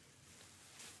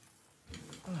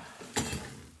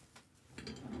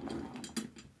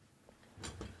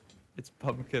 It's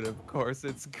pumpkin, of course.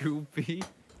 It's goopy.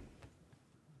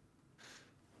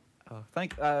 Oh,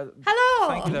 Hello.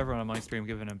 Thank you to everyone on my stream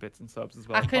giving him bits and subs as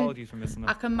well. Apologies for missing them.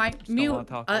 I can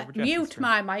mute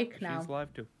my mic now. She's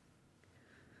live too.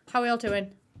 How are y'all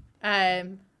doing?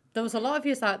 There was a lot of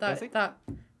you that.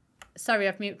 Sorry,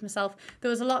 I've muted myself. There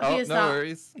was a lot of you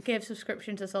that gave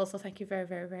subscriptions as well, so thank you very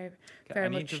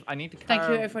much. I need to thank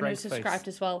you everyone who subscribed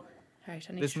as well. Right,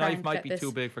 I need this to try knife and might get be this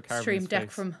too big for carving stream his deck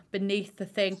face. from beneath the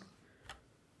thing.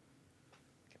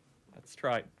 Let's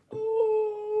try.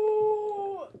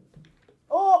 Ooh.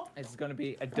 Oh! It's going to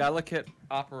be a delicate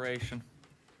operation.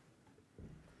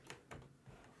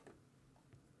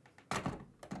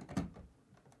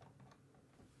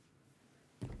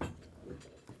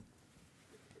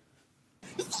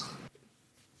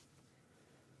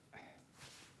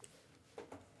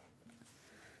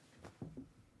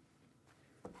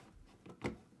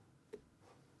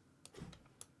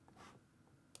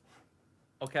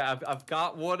 Okay, I've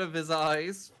got one of his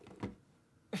eyes.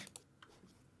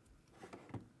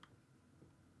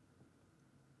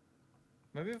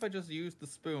 Maybe if I just use the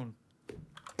spoon.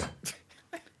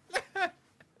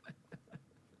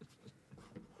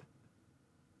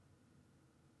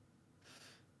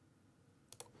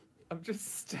 I'm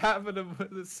just stabbing him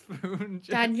with a spoon.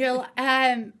 Just... Daniel,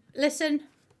 listen.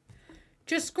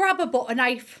 Just grab a butter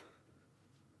knife.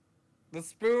 The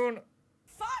spoon.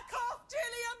 Fuck off,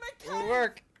 Gillian McKay! Will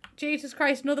work. Jesus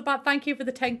Christ, another bad thank you for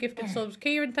the 10 gifted subs.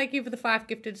 Kieran, thank you for the 5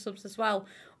 gifted subs as well.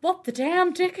 What the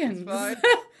damn dickens?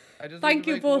 Thank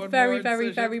you both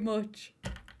very much.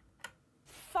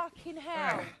 Fucking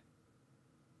hell.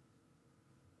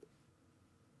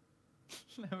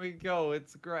 There we go,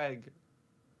 it's Greg.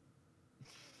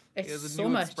 It's he has a Summit.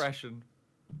 new expression.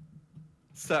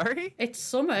 Sorry? It's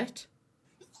Summit.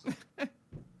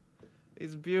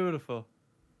 He's beautiful.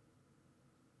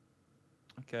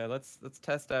 Okay, let's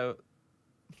test out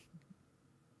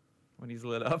when he's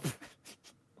lit up.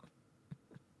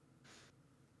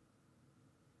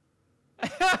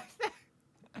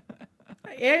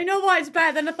 You know what? It's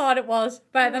better than I thought it was.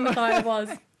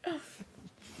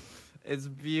 It's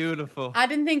beautiful. I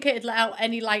didn't think it'd let out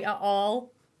any light at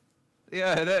all.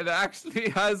 Yeah, it actually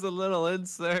has a little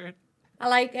insert. I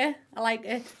like it.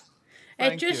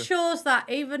 It just you. shows that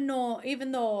even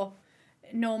though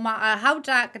no matter how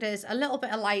dark it is, a little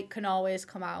bit of light can always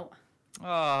come out.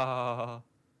 Oh,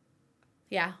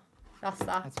 Yeah, that's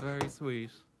that. that's very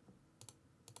sweet.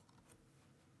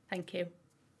 Thank you.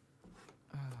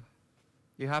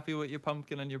 You happy with your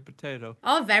pumpkin and your potato?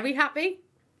 Oh, very happy.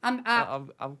 I'm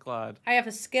glad. I have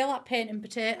a skill at painting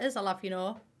potatoes, I'll have you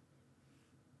know.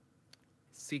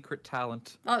 Secret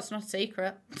talent. Oh, it's not a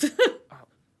secret.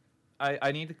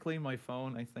 I need to clean my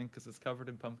phone, I think, because it's covered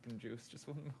in pumpkin juice. Just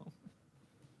one moment.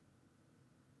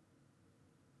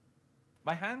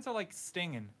 My hands are like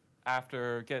stinging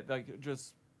after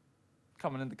just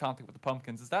coming into contact with the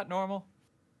pumpkins. Is that normal?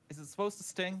 Is it supposed to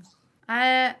sting?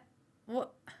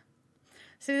 What?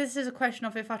 See, this is a question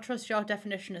of if I trust your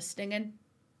definition of stinging.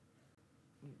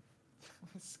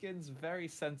 My skin's very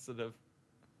sensitive.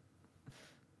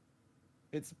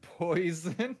 It's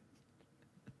poison.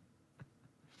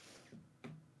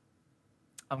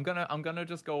 I'm gonna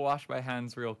just go wash my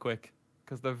hands real quick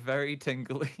because they're very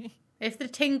tingly. If they're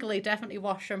tingly, definitely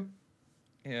wash them.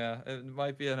 Yeah, it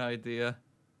might be an idea.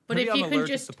 But Maybe if you I'm can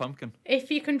allergic just, to pumpkin.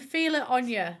 if you can feel it on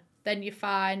you, then you're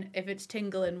fine. If it's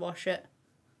tingling, wash it.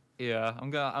 Yeah, I'm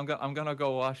gonna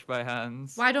go wash my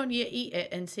hands. Why don't you eat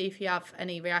it and see if you have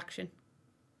any reaction?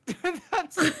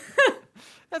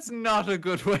 That's not a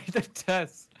good way to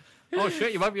test. Oh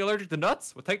shit, you might be allergic to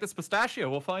nuts. We'll take this pistachio.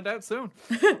 We'll find out soon.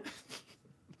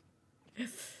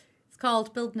 It's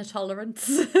called building a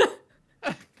tolerance.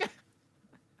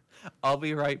 I'll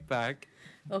be right back.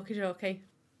 Okie dokie.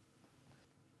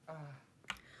 I'll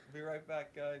be right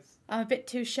back, guys. I'm a bit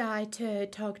too shy to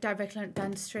talk directly on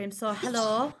dance stream, so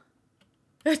hello.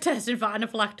 Testing for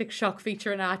anaphylactic shock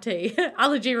featuring RT.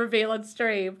 Allergy reveal on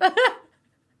stream.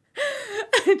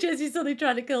 Jesse's suddenly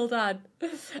trying to kill Dan.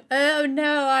 Oh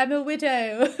no, I'm a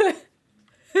widow.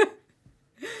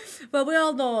 Well, we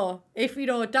all know, if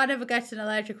Dan ever gets an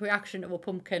allergic reaction to a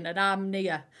pumpkin and I'm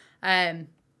near,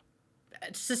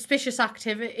 suspicious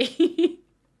activity.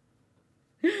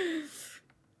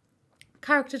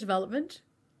 Character development.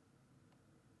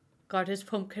 God, his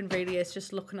pumpkin really is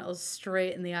just looking at us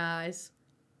straight in the eyes.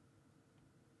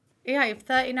 Yeah, you have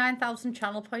 39,000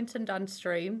 channel points in Dan's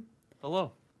stream.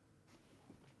 Hello.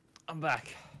 I'm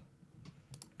back.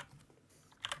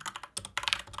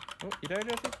 Oh, you there,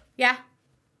 Jesse? Yeah.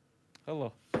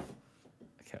 Hello.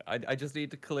 Okay, I just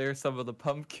need to clear some of the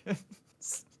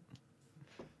pumpkins.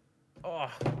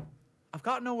 Oh, I've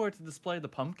got nowhere to display the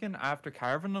pumpkin after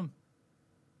carving them.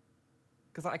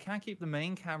 Because I can't keep the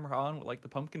main camera on with, like, the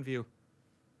pumpkin view.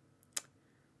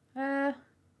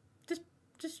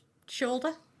 Just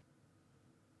shoulder.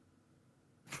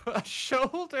 A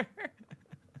shoulder?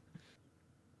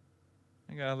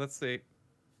 Hang on, let's see.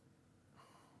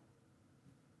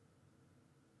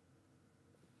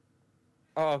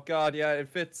 Oh, God, yeah, it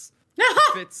fits.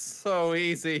 It fits so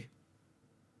easy.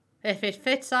 If it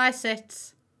fits, I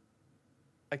sit.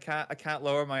 I can't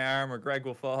lower my arm or Greg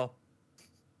will fall.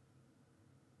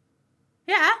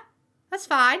 Yeah, that's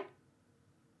fine.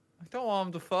 I don't want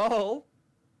him to fall.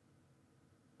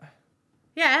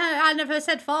 Yeah, I never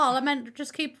said fall. I meant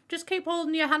just keep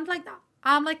holding your hand like that.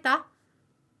 Arm like that.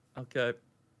 Okay.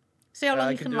 See how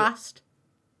long you can last.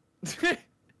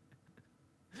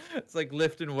 It's like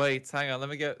lifting weights. Hang on, let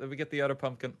me get the other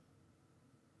pumpkin.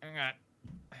 Hang on.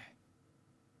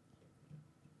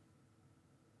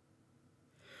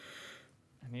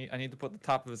 I need to put the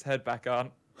top of his head back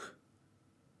on.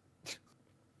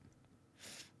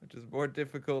 Which is more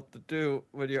difficult to do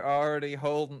when you're already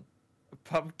holding a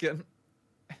pumpkin.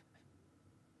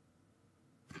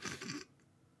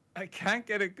 I can't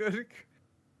get a good...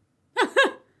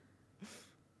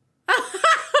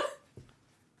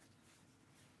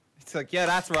 It's like, yeah,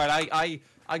 that's right.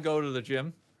 I go to the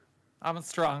gym. I'm a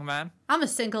strong man. I'm a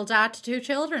single dad to 2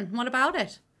 children. What about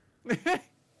it? I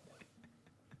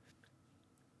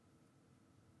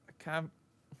can't...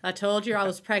 I told you I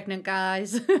was pregnant,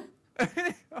 guys.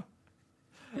 I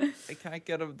can't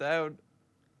get him down.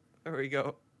 There we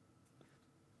go.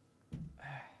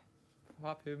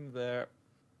 Pop him there.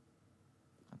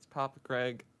 Let's pop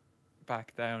Greg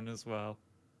back down as well.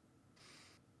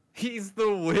 He's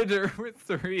the winner with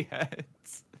 3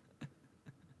 heads.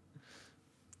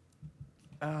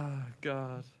 Oh,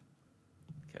 God.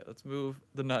 Okay, let's move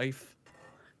the knife.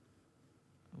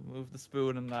 We'll move the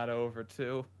spoon and that over,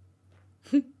 too.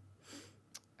 Put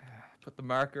the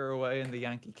marker away in the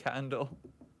Yankee Candle.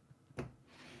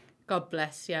 God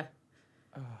bless you.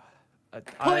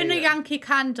 Putting a Yankee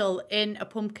Candle in a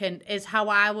pumpkin is how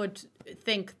I would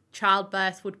think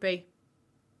childbirth would be.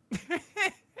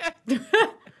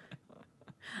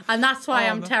 And that's why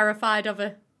I'm terrified of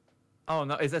it. Oh,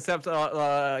 no. Except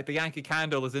the Yankee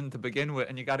Candle is in to begin with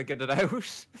and you got to get it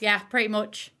out. Yeah, pretty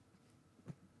much.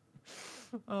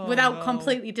 Oh, without no.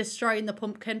 completely destroying the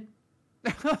pumpkin.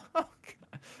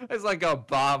 It's like a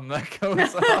bomb that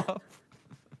goes off.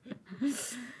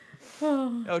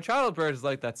 Oh, Childbirth is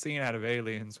like that scene out of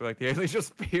Aliens where like the alien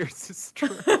just pierces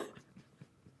through.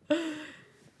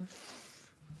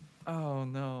 Oh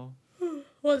no.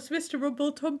 What's Mr.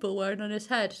 Rumble Tumble wearing on his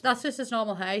head? That's just his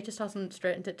normal hair. He just hasn't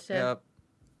straightened it today. Yep.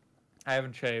 I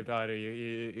haven't shaved either.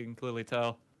 You can clearly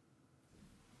tell.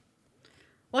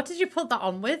 What did you put that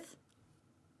on with?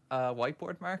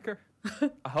 Whiteboard marker.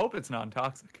 I hope it's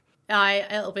non-toxic.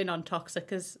 It'll be non-toxic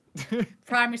because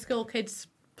primary school kids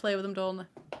play with them, don't they?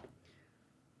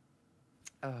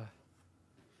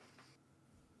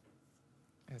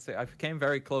 I came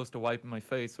very close to wiping my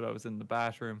face when I was in the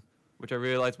bathroom, which I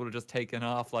realized would have just taken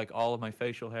off like all of my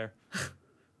facial hair.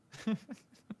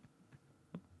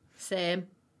 Same.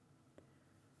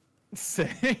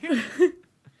 Same.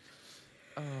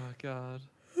 Oh God.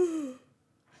 Okay.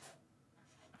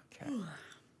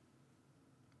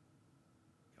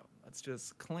 Let's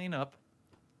just clean up.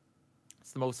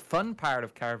 It's the most fun part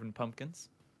of carving pumpkins.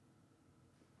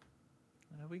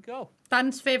 There we go.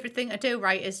 Dan's favourite thing to do,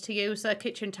 right, is to use a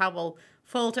kitchen towel,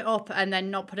 fold it up, and then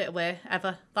not put it away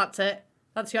ever. That's it.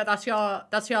 That's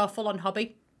your full-on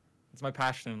hobby. It's my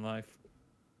passion in life.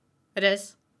 It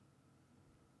is.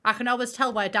 I can always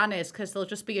tell where Dan is because there'll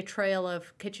just be a trail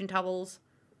of kitchen towels.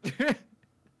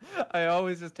 I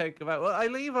always just take them out. Well, I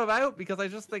leave them out because I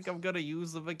just think I'm going to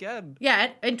use them again.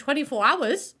 Yeah, in 24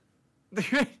 hours.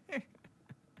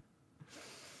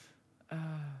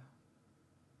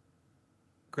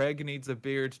 Greg needs a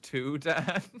beard too,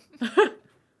 Dan.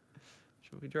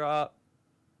 Should we draw?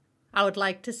 I would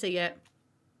like to see it.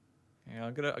 Yeah,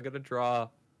 I'm gonna draw.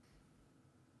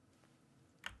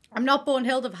 I'm not born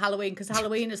Hilda for Halloween because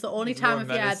Halloween is the only time of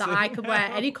year that I can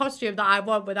wear any costume that I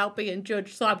want without being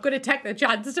judged. So I'm going to take the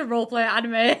chance to roleplay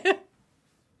anime.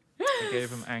 I gave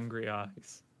him angry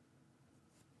eyes.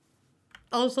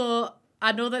 Also,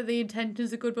 I know that the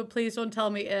intentions are good, but please don't tell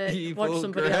me to Evil watch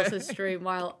somebody Greg. else's stream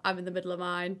while I'm in the middle of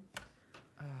mine.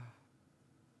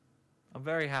 I'm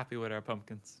very happy with our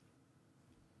pumpkins.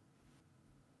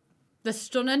 They're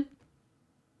stunning.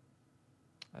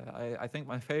 I think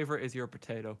my favorite is your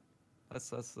potato. That's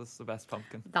the best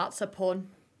pumpkin. That's a pun.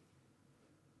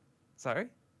 Sorry?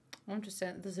 I'm just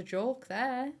saying there's a joke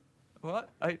there. What?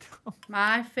 I don't.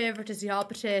 My favourite is your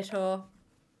potato.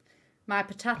 My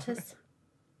potatoes.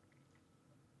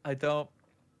 I don't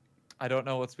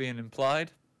know what's being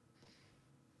implied.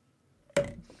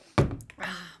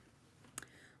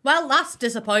 Well, that's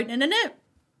disappointing, isn't it?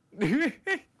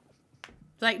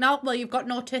 It's like, no, well, you've got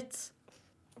no tits.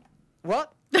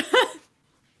 What?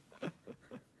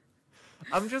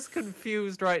 I'm just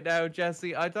confused right now,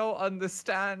 Jesse. I don't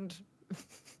understand.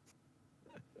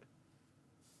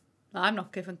 I'm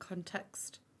not giving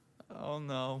context. Oh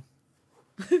no.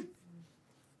 Can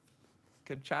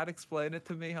chat explain it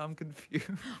to me? I'm confused.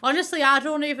 Honestly, I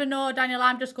don't even know, Daniel.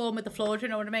 I'm just going with the flow, do you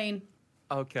know what I mean?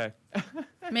 Okay.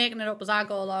 Making it up as I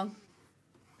go along.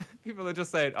 People are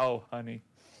just saying, oh, honey.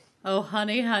 Oh,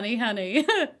 honey, honey, honey.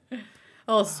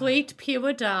 Oh, sweet,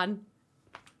 pure Dan.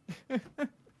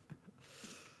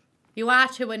 You are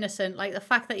too innocent. Like the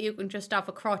fact that you can just have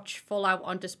a crotch full out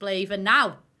on display even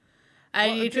now.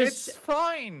 And Well, you just... It's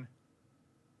fine.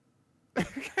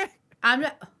 I'm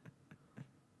not...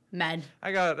 Men.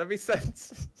 Hang on, let me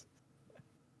sense.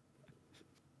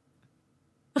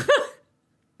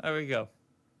 There we go.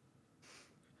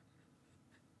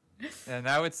 Yeah,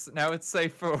 now it's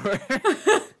safe for work.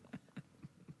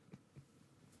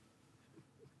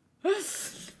 We'll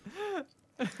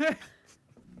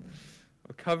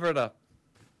cover it up.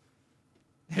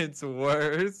 It's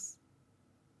worse.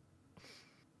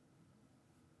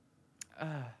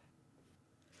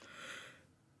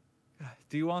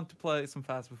 Do you want to play some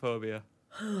Phasmophobia?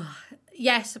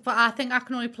 Yes, but I think I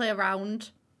can only play a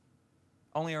round.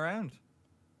 Only a round?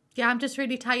 Yeah, I'm just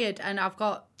really tired and I've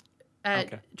got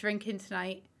Okay. drinking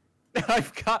tonight.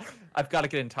 I've got to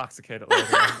get intoxicated later.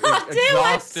 I'm Do it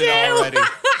exhausted too. already.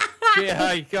 Yeah,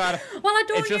 I got to. Well, I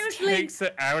don't It just usually... takes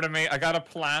it out of me. I got to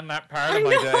plan that part I of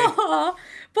my day. know,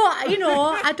 but you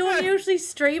know, I don't usually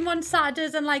stream on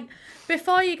Saturdays, and like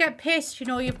before you get pissed, you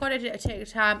know, you've got to take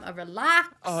time to relax.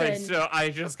 Oh, and... so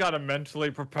I just got to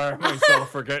mentally prepare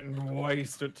myself for getting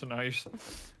wasted tonight.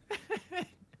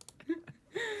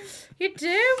 You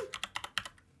do?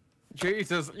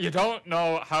 Jesus, you don't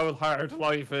know how hard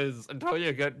life is until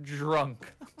you get drunk.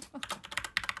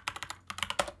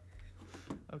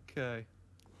 Okay.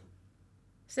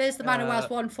 Says the man who has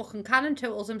one fucking can and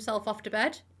tootles himself off to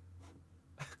bed.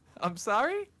 I'm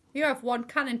sorry? You have one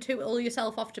can and tootle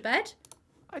yourself off to bed.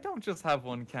 I don't just have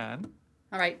one can.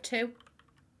 All right, 2.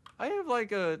 I have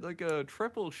like a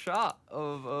triple shot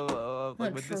of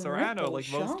like with this Serrano.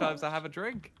 Like most times I have a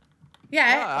drink.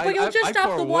 Yeah, but you'll just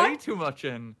have the one. Way too much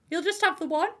in. You'll just have the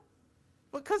one.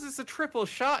 Because it's a triple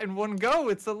shot in one go,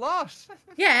 it's a lot.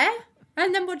 Yeah,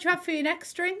 and then what'd you have for your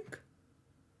next drink?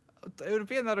 It would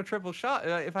be another triple shot.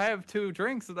 If I have 2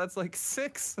 drinks, that's like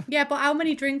 6. Yeah, but how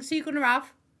many drinks are you gonna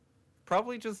have?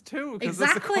 Probably just 2. Exactly,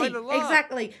 that's quite a lot.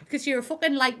 exactly. Because you're a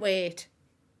fucking lightweight.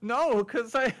 No,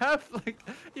 because I have like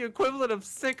the equivalent of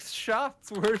 6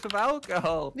 shots worth of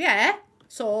alcohol. Yeah,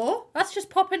 so let's just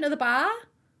pop into the bar.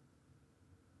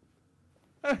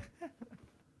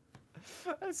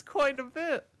 That's quite a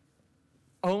bit.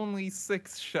 Only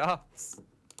 6 shots.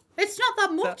 It's not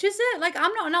that much, is it? Like,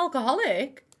 I'm not an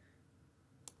alcoholic.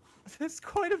 That's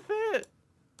quite a bit.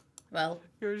 Well,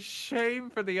 You're a shame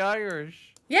for the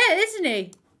Irish. yeah, isn't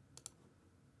he?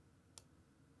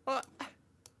 What?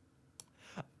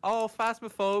 Oh,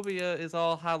 phasmophobia is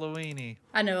all Halloweeny.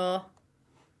 I know.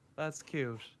 That's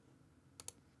cute.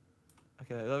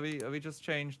 Okay, let me just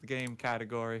change the game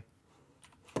category.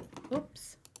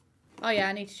 Oops. Oh yeah,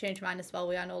 I need to change mine as well.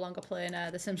 We are no longer playing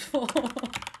The Sims 4.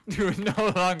 You're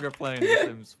no longer playing The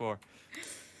Sims 4.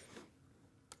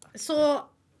 So,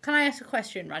 can I ask a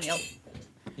question, Raniel?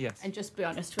 Yes. And just be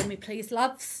honest with me, please,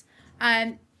 loves.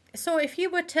 So if you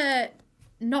were to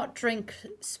not drink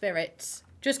spirits,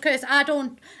 just because I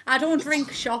don't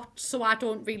drink shots, so I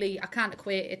can't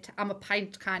equate it. I'm a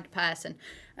pint kind of person.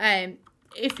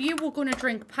 If you were going to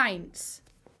drink pints,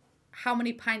 how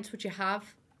many pints would you have?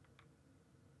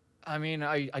 I mean,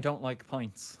 I don't like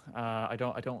pints. I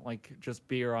don't like just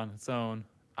beer on its own.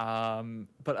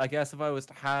 But I guess if I was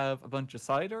to have a bunch of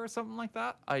cider or something like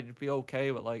that, I'd be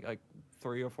okay with like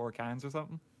 3 or 4 cans or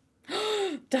something.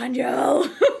 Daniel!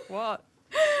 What?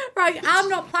 Right, I'm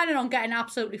not planning on getting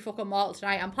absolutely fucking mortal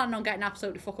tonight. I'm planning on getting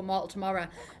absolutely fucking mortal tomorrow.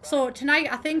 So tonight,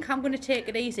 I think I'm going to take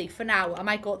it easy for now. I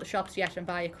might go to the shops yet and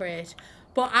buy a crate.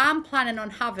 But I'm planning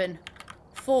on having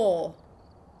 4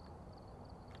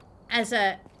 as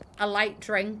a light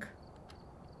drink.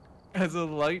 As a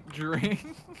light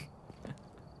drink?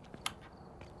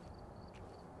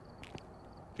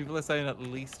 People are saying at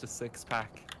least a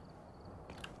 6-pack.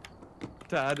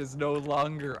 Dad is no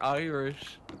longer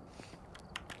Irish.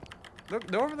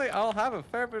 Look, normally I'll have a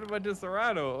fair bit of my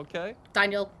Serrano, okay?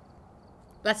 Daniel,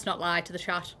 let's not lie to the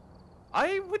chat.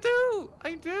 I do!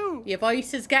 I do! Your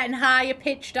voice is getting higher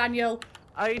pitched, Daniel.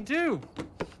 I do!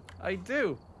 I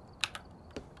do!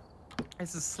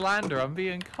 This is slander. I'm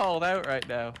being called out right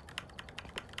now.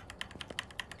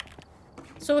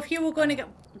 So if you were going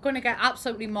to get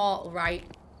absolutely mortal, right?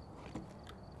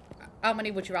 How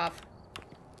many would you have?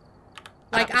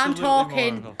 Like, Absolutely I'm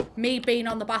talking mortal. me being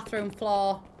on the bathroom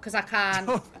floor because I can.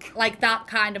 Oh, Like that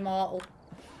kind of mortal.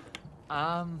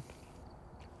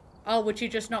 Or would you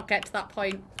just not get to that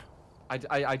point?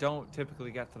 I don't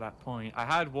typically get to that point. I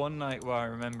had one night where I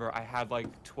remember I had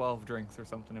like 12 drinks or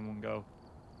something in one go.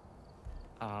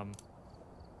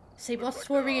 See, what's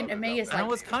worrying to me is And like, I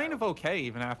was kind of okay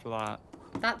even after that.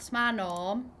 that's my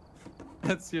norm.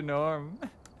 That's your norm.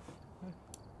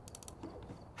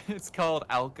 It's called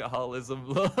alcoholism,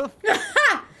 love.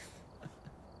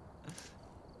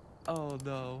 Oh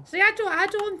no. See, I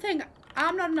don't think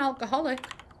I'm not an alcoholic.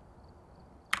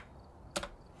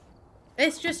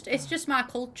 It's just my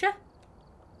culture.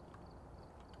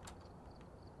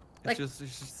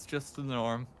 It's just the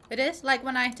norm. It is like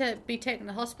when I had to be taken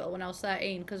to the hospital when I was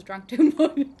 13 because I drank too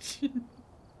much.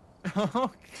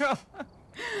 Oh god.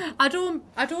 I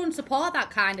don't support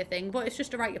that kind of thing, but it's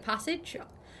just a rite of passage.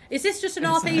 Is this just a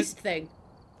northeast thing?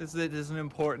 This is an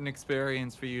important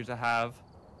experience for you to have.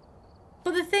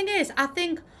 But the thing is, I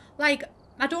think, like,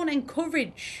 I don't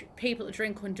encourage people to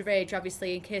drink underage,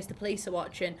 obviously, in case the police are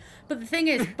watching. But the thing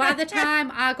is, by the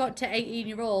time I got to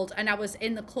 18-year-old and I was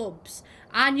in the clubs,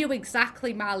 I knew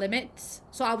exactly my limits.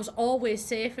 So I was always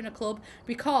safe in a club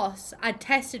because I'd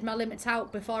tested my limits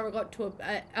out before I got to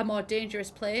a more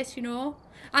dangerous place, you know?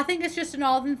 I think it's just a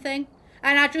northern thing.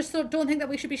 And I just don't think that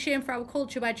we should be shamed for our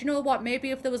culture where, do you know what,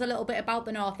 maybe if there was a little bit about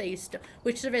the northeast,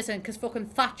 which there isn't, because fucking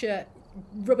Thatcher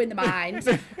ruined the mines,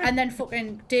 and then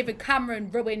fucking David Cameron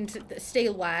ruined the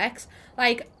steelworks,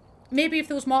 like, maybe if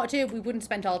there was more to do, we wouldn't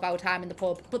spend all of our time in the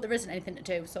pub, but there isn't anything to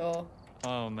do, so...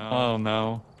 Oh no. Oh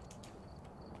no.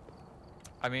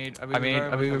 I mean,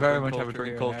 we very much have a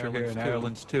drink culture here in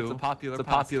Ireland too. It's a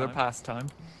popular pastime.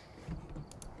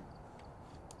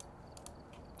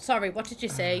 Sorry, what did you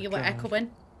say? You were echoing?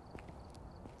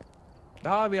 No,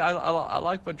 I mean, I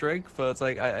like my drink, but it's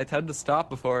like, I tend to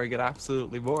stop before I get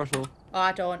absolutely mortal. Oh,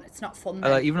 I don't. It's not fun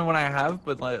then. Even when I have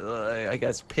been, like, I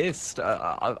guess, pissed,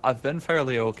 I've been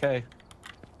fairly okay.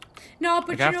 No, but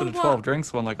Like you after know the what? 12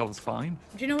 drinks one, like I was fine.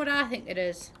 Do you know what I think it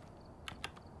is?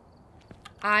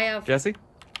 I have Jesse?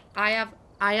 I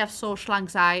have social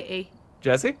anxiety.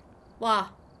 Jesse? What?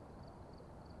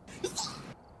 I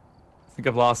think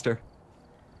I've lost her.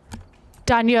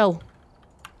 Daniel.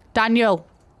 Daniel.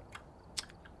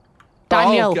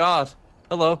 Daniel. Oh God.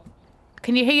 Hello.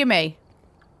 Can you hear me?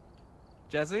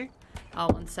 Jesse? Oh,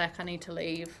 one sec. I need to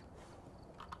leave.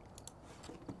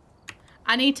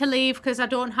 I need to leave because I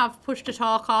don't have push to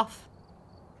talk off.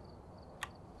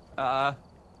 Welcome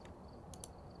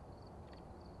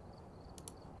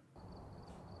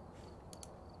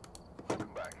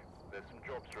back. There's some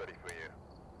jobs ready for you.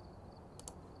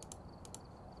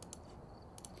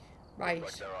 Right.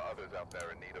 Looks like there are others out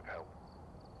there in need of help.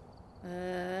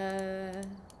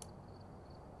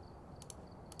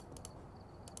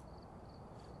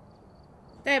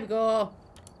 There we go.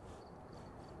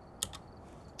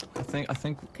 I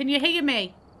think. Can you hear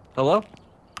me? Hello?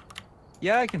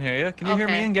 Yeah, I can hear you. Can you hear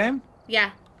me Okay. in game?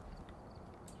 Yeah.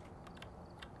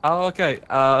 Oh, okay.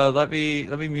 Let me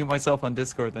mute myself on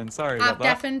Discord then. Sorry I've about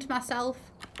that. deafened myself.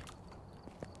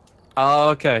 Oh,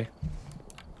 okay.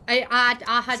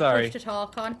 I had Sorry. push to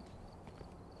talk on.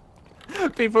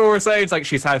 People were saying it's like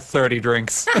she's had 30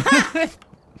 drinks.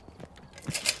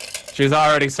 She's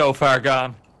already so far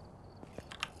gone.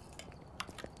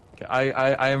 Okay,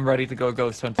 I am ready to go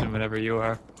ghost hunting whenever you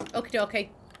are. Okie dokie.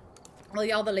 Well,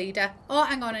 you're the leader. Oh,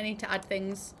 hang on. I need to add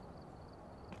things.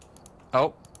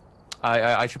 Oh,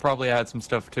 I should probably add some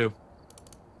stuff too.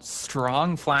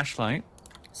 Strong flashlight.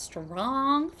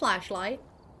 Strong flashlight.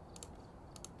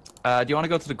 Do you want to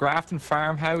go to the Grafton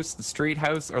farmhouse, the street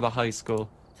house, or the high school?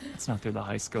 Let's not do the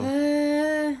high school.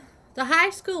 The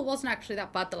high school wasn't actually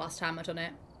that bad the last time I done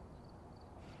it.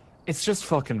 It's just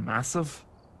fucking massive.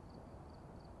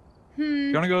 Do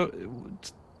you want to go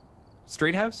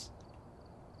street house?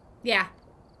 Yeah.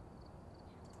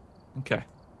 Okay,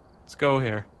 let's go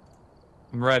here.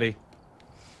 I'm ready.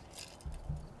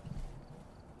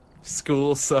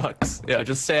 School sucks. Yeah,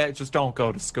 just say it. Just don't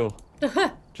go to school.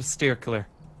 Just steer clear.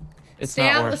 It's Stay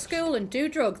not out worth. of school and do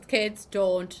drugs, kids.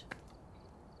 Don't.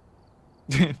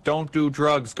 Don't do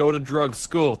drugs. Go to drug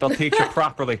school. They'll teach you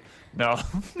properly. No.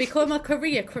 Become a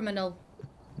career criminal.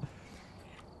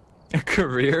 A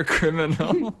career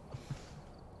criminal.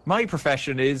 My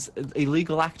profession is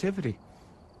illegal activity.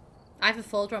 I have a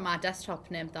folder on my desktop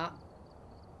named that.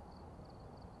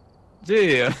 Do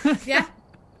you? Yeah.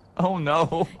 Oh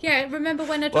no. Yeah, remember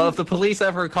when I done... Well, if the police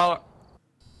ever call.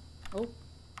 Oh.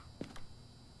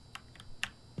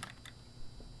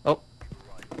 Oh,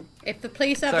 If the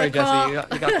police ever sorry, caught... Jesse.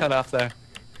 You got cut off there.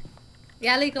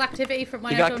 Yeah, illegal activity from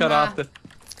when You I got done cut my... off.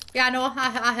 Yeah, I know.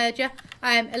 I heard you.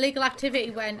 Illegal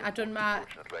activity when I done my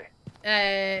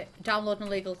downloading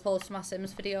illegal clothes to my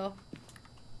Sims video.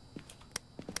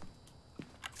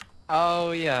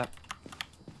 Oh yeah.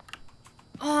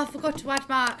 Oh, I forgot to add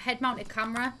my head-mounted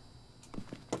camera.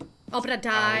 Oh, but I I'll be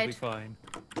died. fine.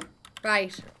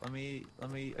 Right. Let me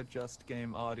adjust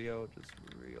game audio just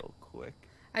real quick.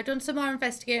 I've done some more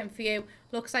investigating for you.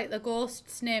 Looks like the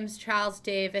ghost's name's Charles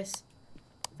Davis.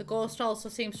 The ghost also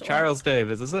seems to... Charles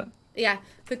Davis, is it? Yeah,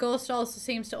 the ghost also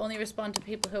seems to only respond to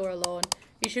people who are alone.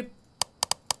 You should...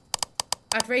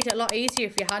 I'd rate it a lot easier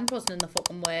if your hand wasn't in the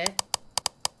fucking way.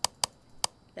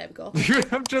 There we go.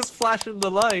 I'm just flashing the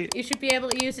light. You should be able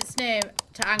to use its name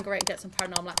to anger it and get some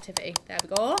paranormal activity. There we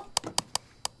go.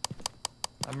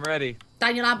 I'm ready.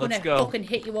 Daniel, I'm Let's gonna go. fucking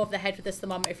hit you over the head with this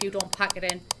thermometer if you don't pack it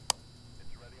in.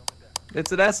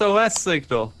 It's an SOS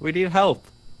signal. We need help.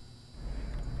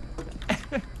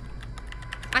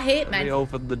 I hate Let me men.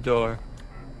 open the door.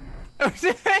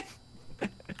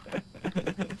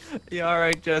 You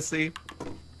alright, Jesse?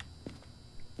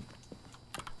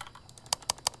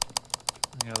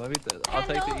 Yeah, I'll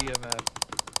take the EMF.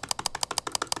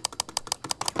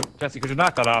 Jesse, could you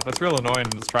knock that off? It's real annoying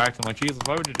and distracting. Like, Jesus,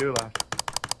 why would you do that?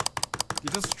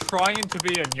 You're just trying to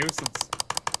be a nuisance.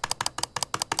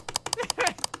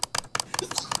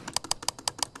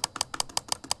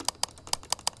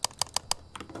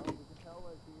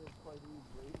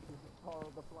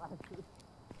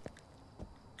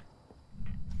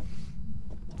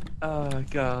 Oh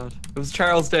God! It was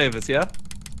Charles Davis, yeah.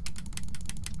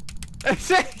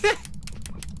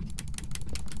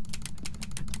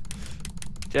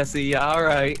 Jesse, yeah, all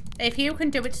right. If you can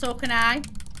do it, so can I.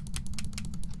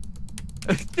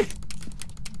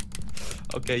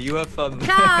 Okay, you have fun.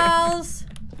 Charles!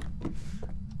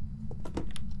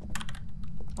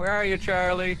 Where are you,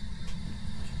 Charlie?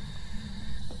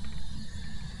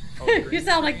 You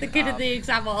sound like the kid in the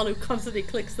exam hall who constantly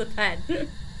clicks the pen.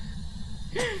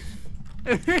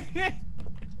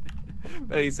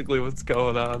 Basically, what's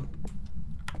going on?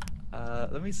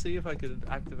 Let me see if I could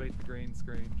activate the green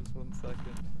screen. Just 1 second.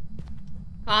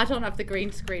 I don't have the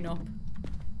green screen up.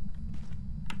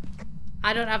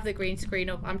 I don't have the green screen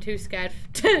up. I'm too scared.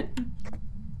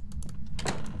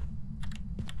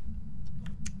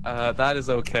 That is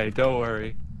okay. Don't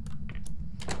worry.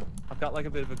 I've got like a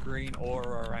bit of a green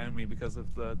aura around me because of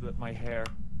my hair.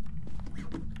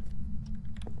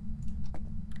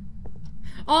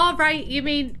 Oh, right. You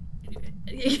mean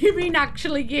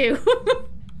actually you?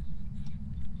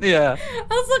 Yeah. I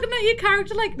was looking at your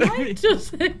character like, no, it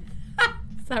doesn't.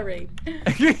 Sorry.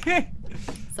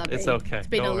 Sorry. It's okay. It's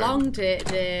been Don't a worry. long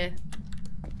day.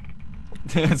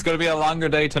 It's gonna be a longer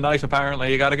day tonight,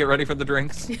 apparently. You gotta get ready for the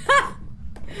drinks.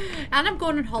 And I'm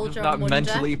going on holiday on Not Monday.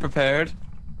 mentally prepared.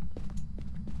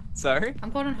 Sorry?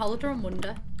 I'm going on holiday on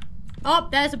Monday. Oh,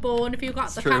 there's a bone if you got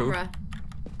It's the true. camera.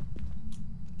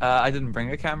 I didn't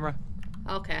bring a camera.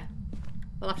 Okay.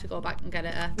 We'll have to go back and get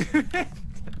it.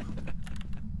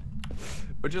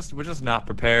 We're just not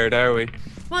prepared, are we?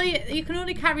 Well, you can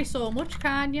only carry so much,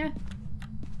 can't you?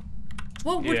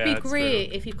 What would Yeah, be it's great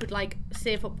true. if you could, like,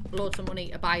 save up loads of money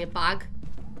to buy a bag.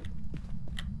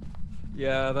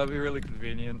 Yeah, that'd be really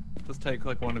convenient. Just take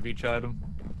like one of each item.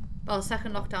 Well, the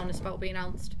second lockdown is about to be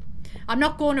announced. I'm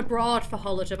not going abroad for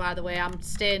holiday, by the way. I'm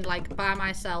staying, like, by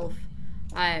myself,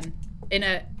 in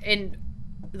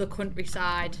the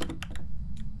countryside.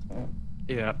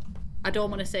 Yeah. I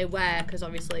don't want to say where, because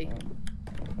obviously,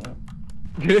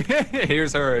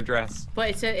 Here's her address.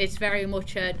 but it's very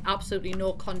much absolutely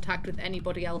no contact with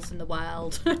anybody else in the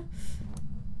world.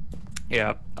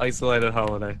 Yeah, isolated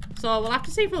holiday. So we'll have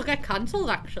to see if we'll get cancelled,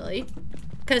 actually.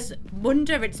 Because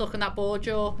Monday it's looking that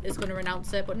Bojo is going to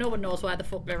announce it, but no one knows where the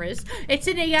fuck there is. It's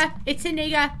in here! It's in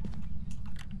here!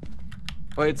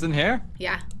 Wait, it's in here?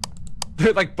 Yeah.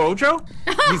 Like Bojo?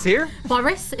 He's here?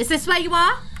 Boris, is this where you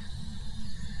are?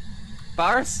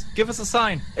 Boris, give us a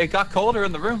sign. It got colder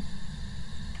in the room.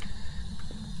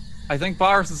 I think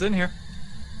Boris is in here.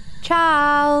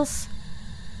 Charles!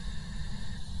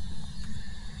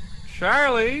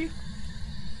 Charlie?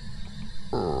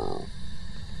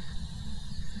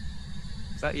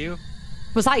 Is that you?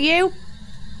 Was that you?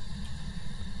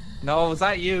 No, was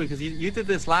that you? Because you did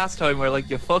this last time where like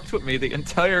you fucked with me the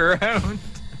entire round.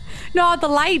 No, the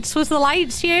lights. Was the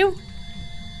lights you?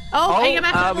 Oh,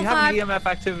 EMF level we have 5. an EMF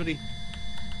activity.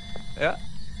 Yeah.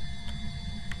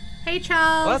 Hey,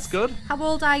 Charles. Well, that's good. How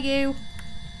old are you?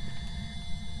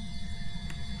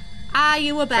 Are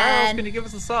you a Charles, Ben? can you give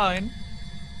us a sign?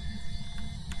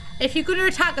 If you're going to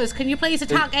attack us, can you please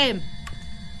attack him?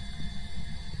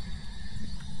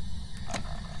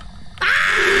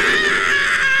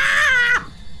 Ah!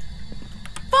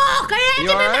 Fuck! I heard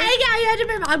You him in alright? yeah, I heard him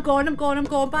in I'm going.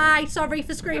 Bye. Sorry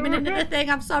for screaming into the thing.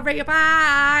 I'm sorry.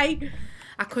 Bye.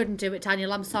 I couldn't do it,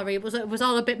 Daniel. I'm sorry. It was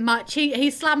all a bit much. He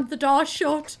slammed the door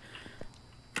shut.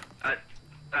 That's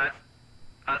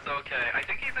okay. I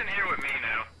think he's in here with me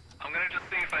now. I'm gonna just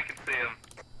see if I can see him.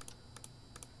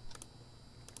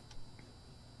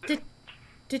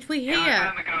 Did we hear? Yeah, I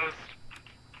found the ghost.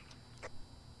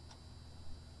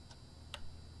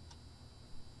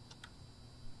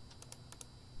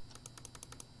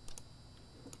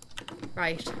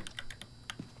 Right.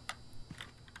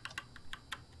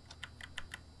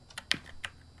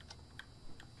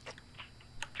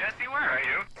 Jesse, where are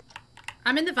you?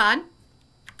 I'm in the van.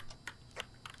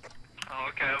 Oh,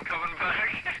 okay, I'm coming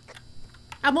back.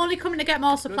 I'm only coming to get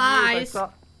more supplies.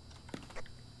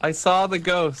 I saw the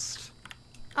ghost.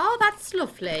 Oh, that's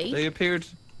lovely. They appeared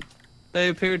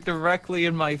directly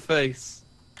in my face.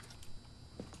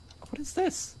 What is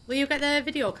this? Will you get the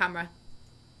video camera?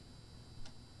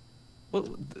 What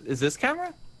is this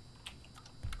camera?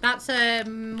 That's a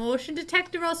motion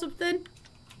detector or something.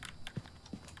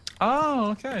 Oh,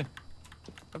 okay.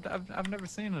 I've never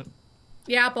seen it.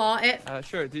 Yeah, I bought it.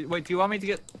 Sure. Wait, do you want me to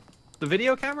get the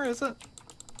video camera? Is it?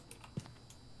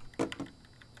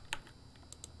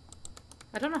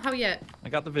 I don't know how yet. I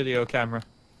got the video camera.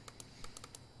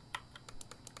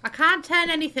 I can't turn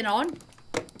anything on.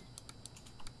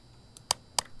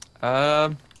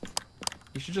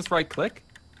 You should just right click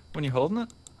when you're holding it.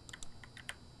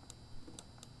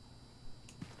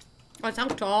 Oh, it's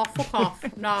outdoor. Fuck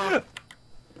off. No.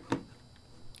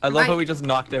 I love how Right. we just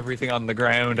knocked everything on the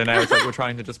ground and now it's like we're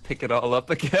trying to just pick it all up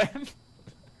again.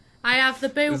 I have the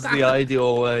book. This is the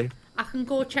ideal way. I can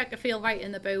go check if you'll write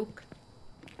in the book.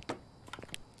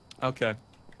 Okay.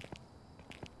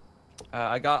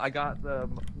 I got the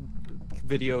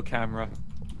video camera.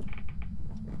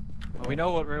 We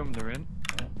know what room they're in.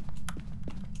 Yeah.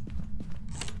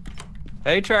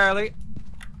 Hey, Charlie.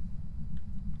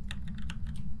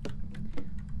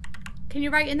 Can you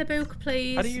write in the book,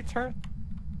 please? How do you turn?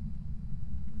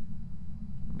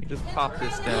 Let me just pop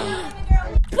this down.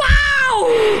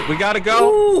 Wow! We gotta go.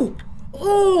 Ooh!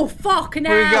 Oh, fucking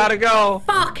hell. We gotta go.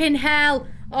 Fucking hell.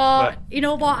 Oh, What? you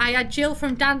know what? I had Jill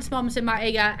from Dance Moms in my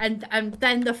ear and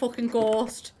then the fucking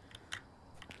ghost.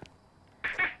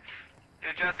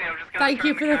 Jesse, I'm just gonna Thank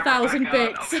you for turn the camera 1,000 back on.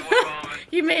 bits. I'll be 1 moment.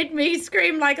 You made me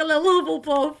scream like a little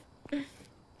Hufflepuff.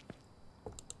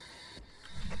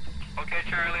 Okay,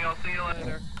 Charlie, I'll see you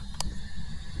later.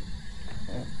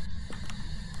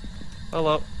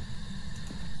 Hello.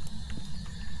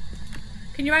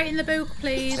 Can you write in the book,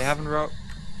 please? They haven't wrote.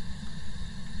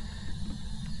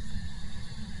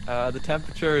 The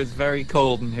temperature is very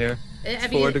cold in here. It's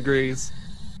Have 4 you- degrees.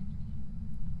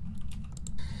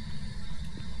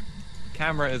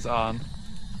 Camera is on.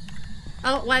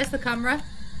 Oh, where's the camera?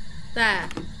 There.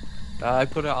 I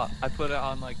put it on. I put it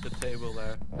on like the table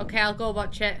there. Okay, I'll go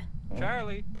watch it.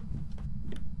 Charlie.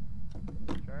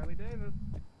 Charlie Davis.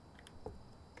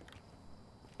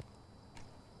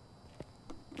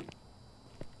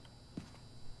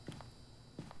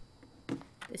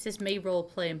 This is me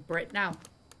role-playing Brit now.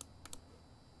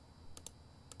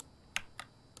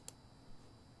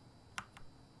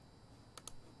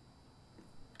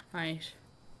 Right.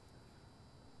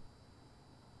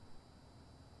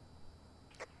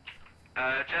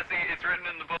 Jesse, it's written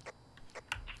in the book.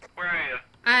 Where are you?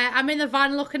 I'm in the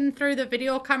van looking through the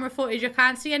video camera footage. I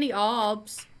can't see any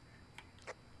orbs.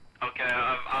 Okay,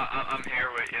 I'm here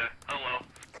with you.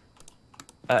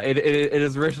 Hello. It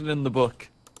is written in the book.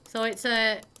 So it's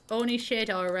a Oni Shade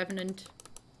or a Revenant.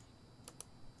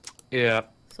 Yeah.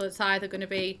 So it's either going to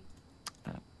be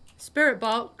Spirit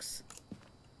Box,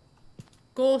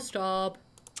 Ghost Orb,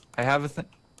 I have a thing.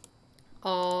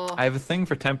 or I have a thing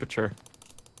for temperature.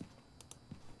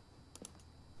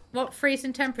 what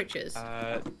freezing temperatures?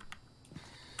 I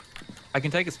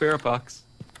can take a spirit box.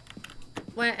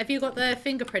 Where have you got the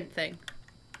fingerprint thing?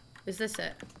 Is this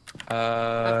it? I've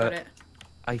Uh, got it.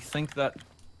 I think that.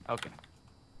 Okay.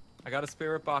 I got a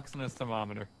spirit box and a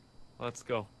thermometer. Let's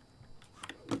go.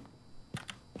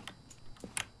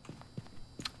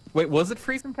 Wait, was it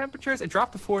freezing temperatures? It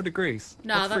dropped to 4 degrees.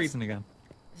 No, What's that's- freezing again?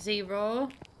 0.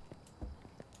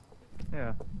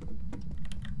 Yeah.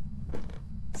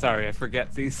 Sorry, I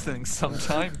forget these things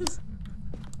sometimes.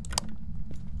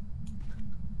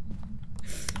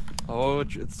 Oh,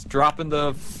 it's dropping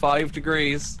to 5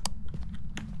 degrees.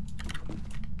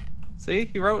 See?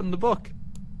 He wrote in the book.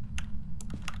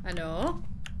 I know.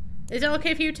 Is it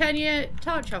okay if you turn your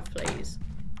torch off, please?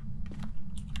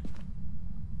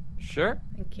 Sure.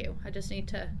 Thank you. I just need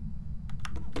to.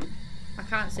 I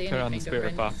can't see Turn on any the spirit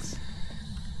fingerprints. box.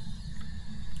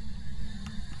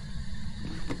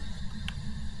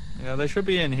 Yeah, they should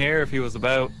be in here if he was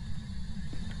about.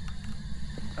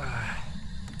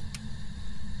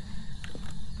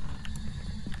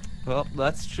 Well,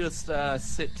 let's just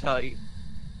sit tight.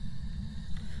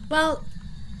 Well,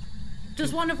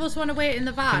 does one of us want to wait in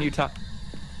the van? Can you talk?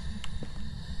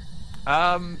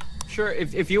 Sure.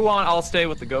 If you want, I'll stay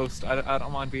with the ghost. I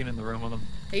don't mind being in the room with him.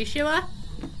 Are you sure?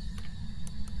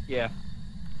 Yeah.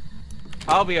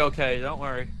 I'll be okay. Don't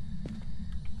worry.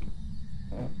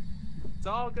 It's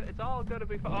all good. It's all gonna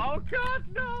be fine. Oh God,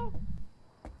 no!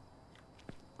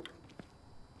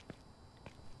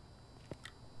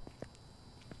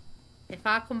 If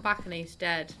I come back and he's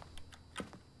dead.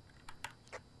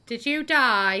 Did you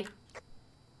die?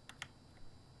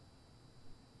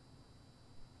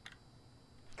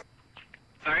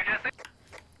 Sorry, Jesse?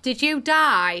 Did you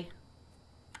die?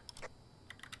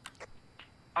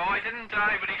 Oh, I didn't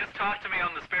die, but he just talked to me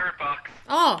on the spirit box.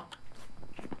 Oh,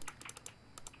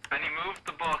 And he moved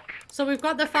the book. so we've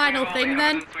got the Giving him final all the thing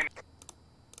then. evidence we-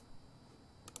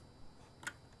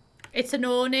 It's an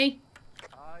Oni.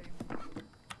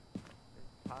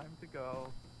 Time to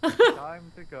go.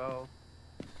 Time to go.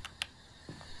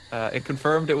 It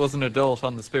confirmed it was an adult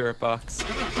on the spirit box.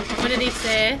 What did he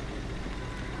say?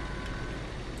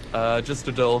 Just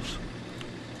adult.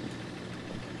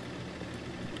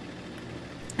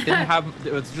 Didn't have.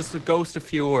 It was just a ghost. A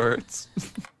few words.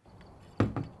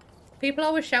 People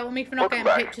always shout at me for not Welcome getting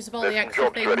back. pictures of all There's the some extra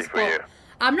jobs ready things, for you. but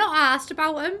I'm not asked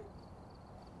about them.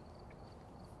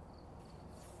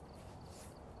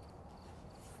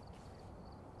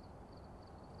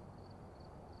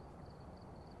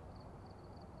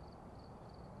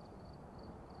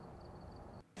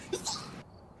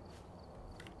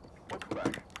 Welcome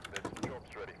back. There's some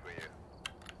jobs ready for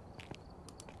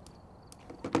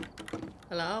you.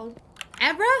 Hello?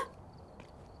 Evra?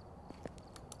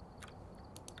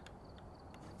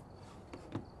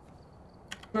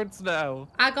 Words now.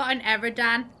 I got an Evra,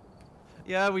 Dan.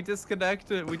 Yeah, we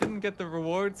disconnected. We didn't get the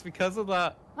rewards because of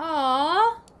that.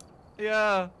 Aww.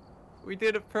 Yeah, we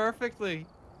did it perfectly.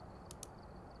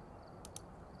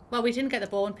 Well, we didn't get the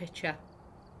bone picture.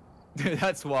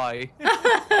 That's why.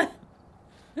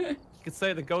 You could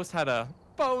say the ghost had a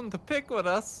bone to pick with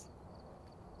us.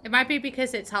 It might be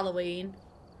because it's Halloween.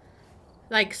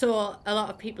 Like, so a lot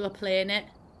of people are playing it.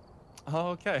 Oh,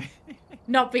 okay.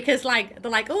 Not because, like,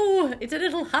 they're like, oh, it's a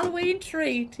little Halloween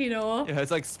treat, you know? Yeah,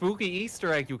 it's like spooky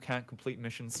Easter egg. You can't complete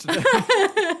missions today.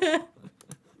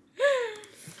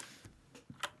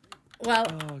 Well,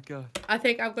 Oh, God. I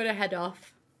think I'm going to head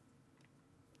off.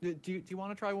 Do you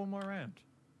want to try one more round?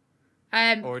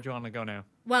 Or do you want to go now?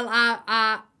 Well,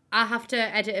 I have to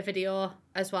edit a video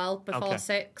as well before Okay.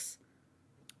 6.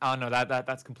 Oh, no,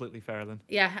 that's completely fair then.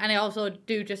 Yeah, and I also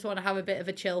do just want to have a bit of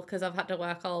a chill because I've had to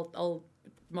work all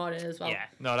morning as well. Yeah.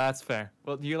 No, that's fair.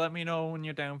 Well, you let me know when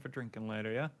you're down for drinking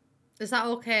later, yeah? Is that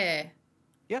okay?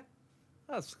 Yeah.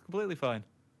 That's completely fine.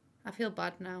 I feel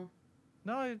bad now.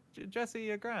 No, Jesse,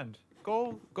 you're grand.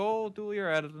 Go do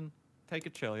your editing. Take a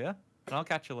chill, yeah? And I'll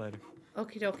catch you later.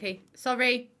 Okie dokie.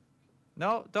 Sorry.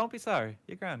 No, don't be sorry.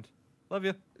 You're grand. Love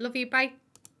you. Love you. Bye.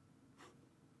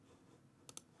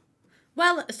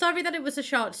 Well, sorry that it was a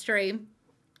short stream.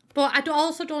 But I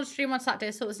also don't stream on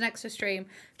Saturday, so it was an extra stream.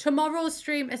 Tomorrow's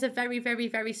stream is a very, very,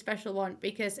 very special one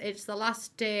because it's the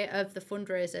last day of the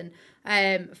fundraising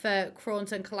for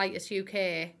Crohn's and Colitis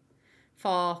UK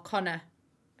for Connor,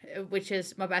 which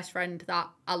is my best friend that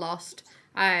I lost.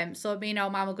 So me and our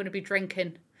mum are going to be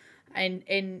drinking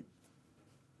in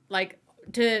like,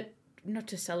 not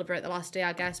to celebrate the last day,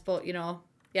 I guess, but, you know,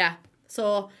 yeah.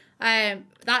 So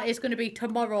that is going to be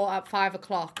tomorrow at 5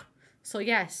 o'clock. So,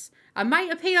 yes. I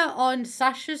might appear on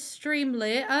Sasha's stream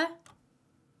later.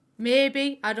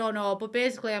 Maybe. I don't know. But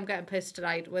basically, I'm getting pissed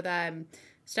tonight with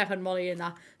Steph and Molly and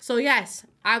that. So, yes.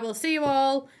 I will see you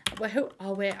all.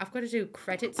 Oh, wait. I've got to do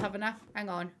credits, haven't I? Hang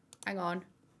on. Hang on.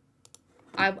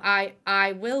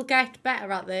 I will get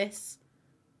better at this.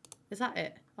 Is that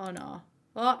it? Oh, no.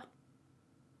 What?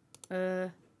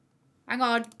 Hang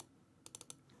on.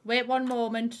 Wait one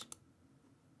moment.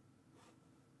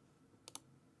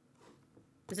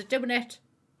 Is it doing it?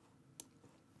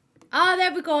 Ah,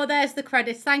 there we go. There's the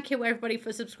credits. Thank you, everybody,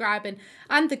 for subscribing.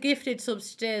 And the gifted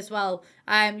subs today as well.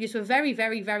 You were very,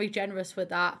 very, very generous with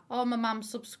that. Oh, my mum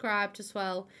subscribed as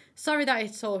well. Sorry that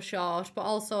it's so short, but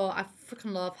also I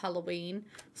freaking love Halloween.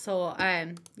 So,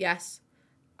 yes,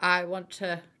 I want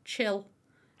to chill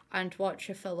and watch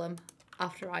a film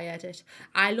after I edit.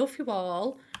 I love you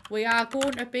all. We are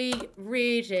going to be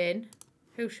raiding.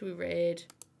 Who should we raid?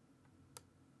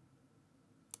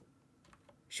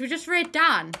 Should we just raid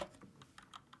Dan?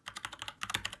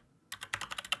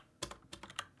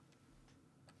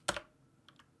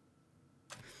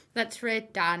 Let's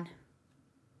raid Dan.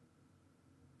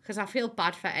 Because I feel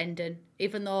bad for ending.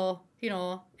 Even though, you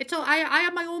know, it's all, I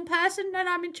am my own person and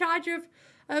I'm in charge of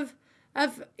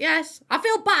yes. I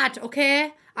feel bad,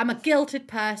 okay? I'm a guilted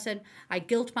person. I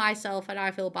guilt myself and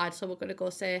I feel bad. So we're going to go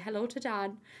say hello to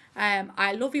Dan.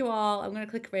 I love you all. I'm going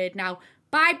to click raid now.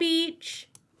 Bye, beach.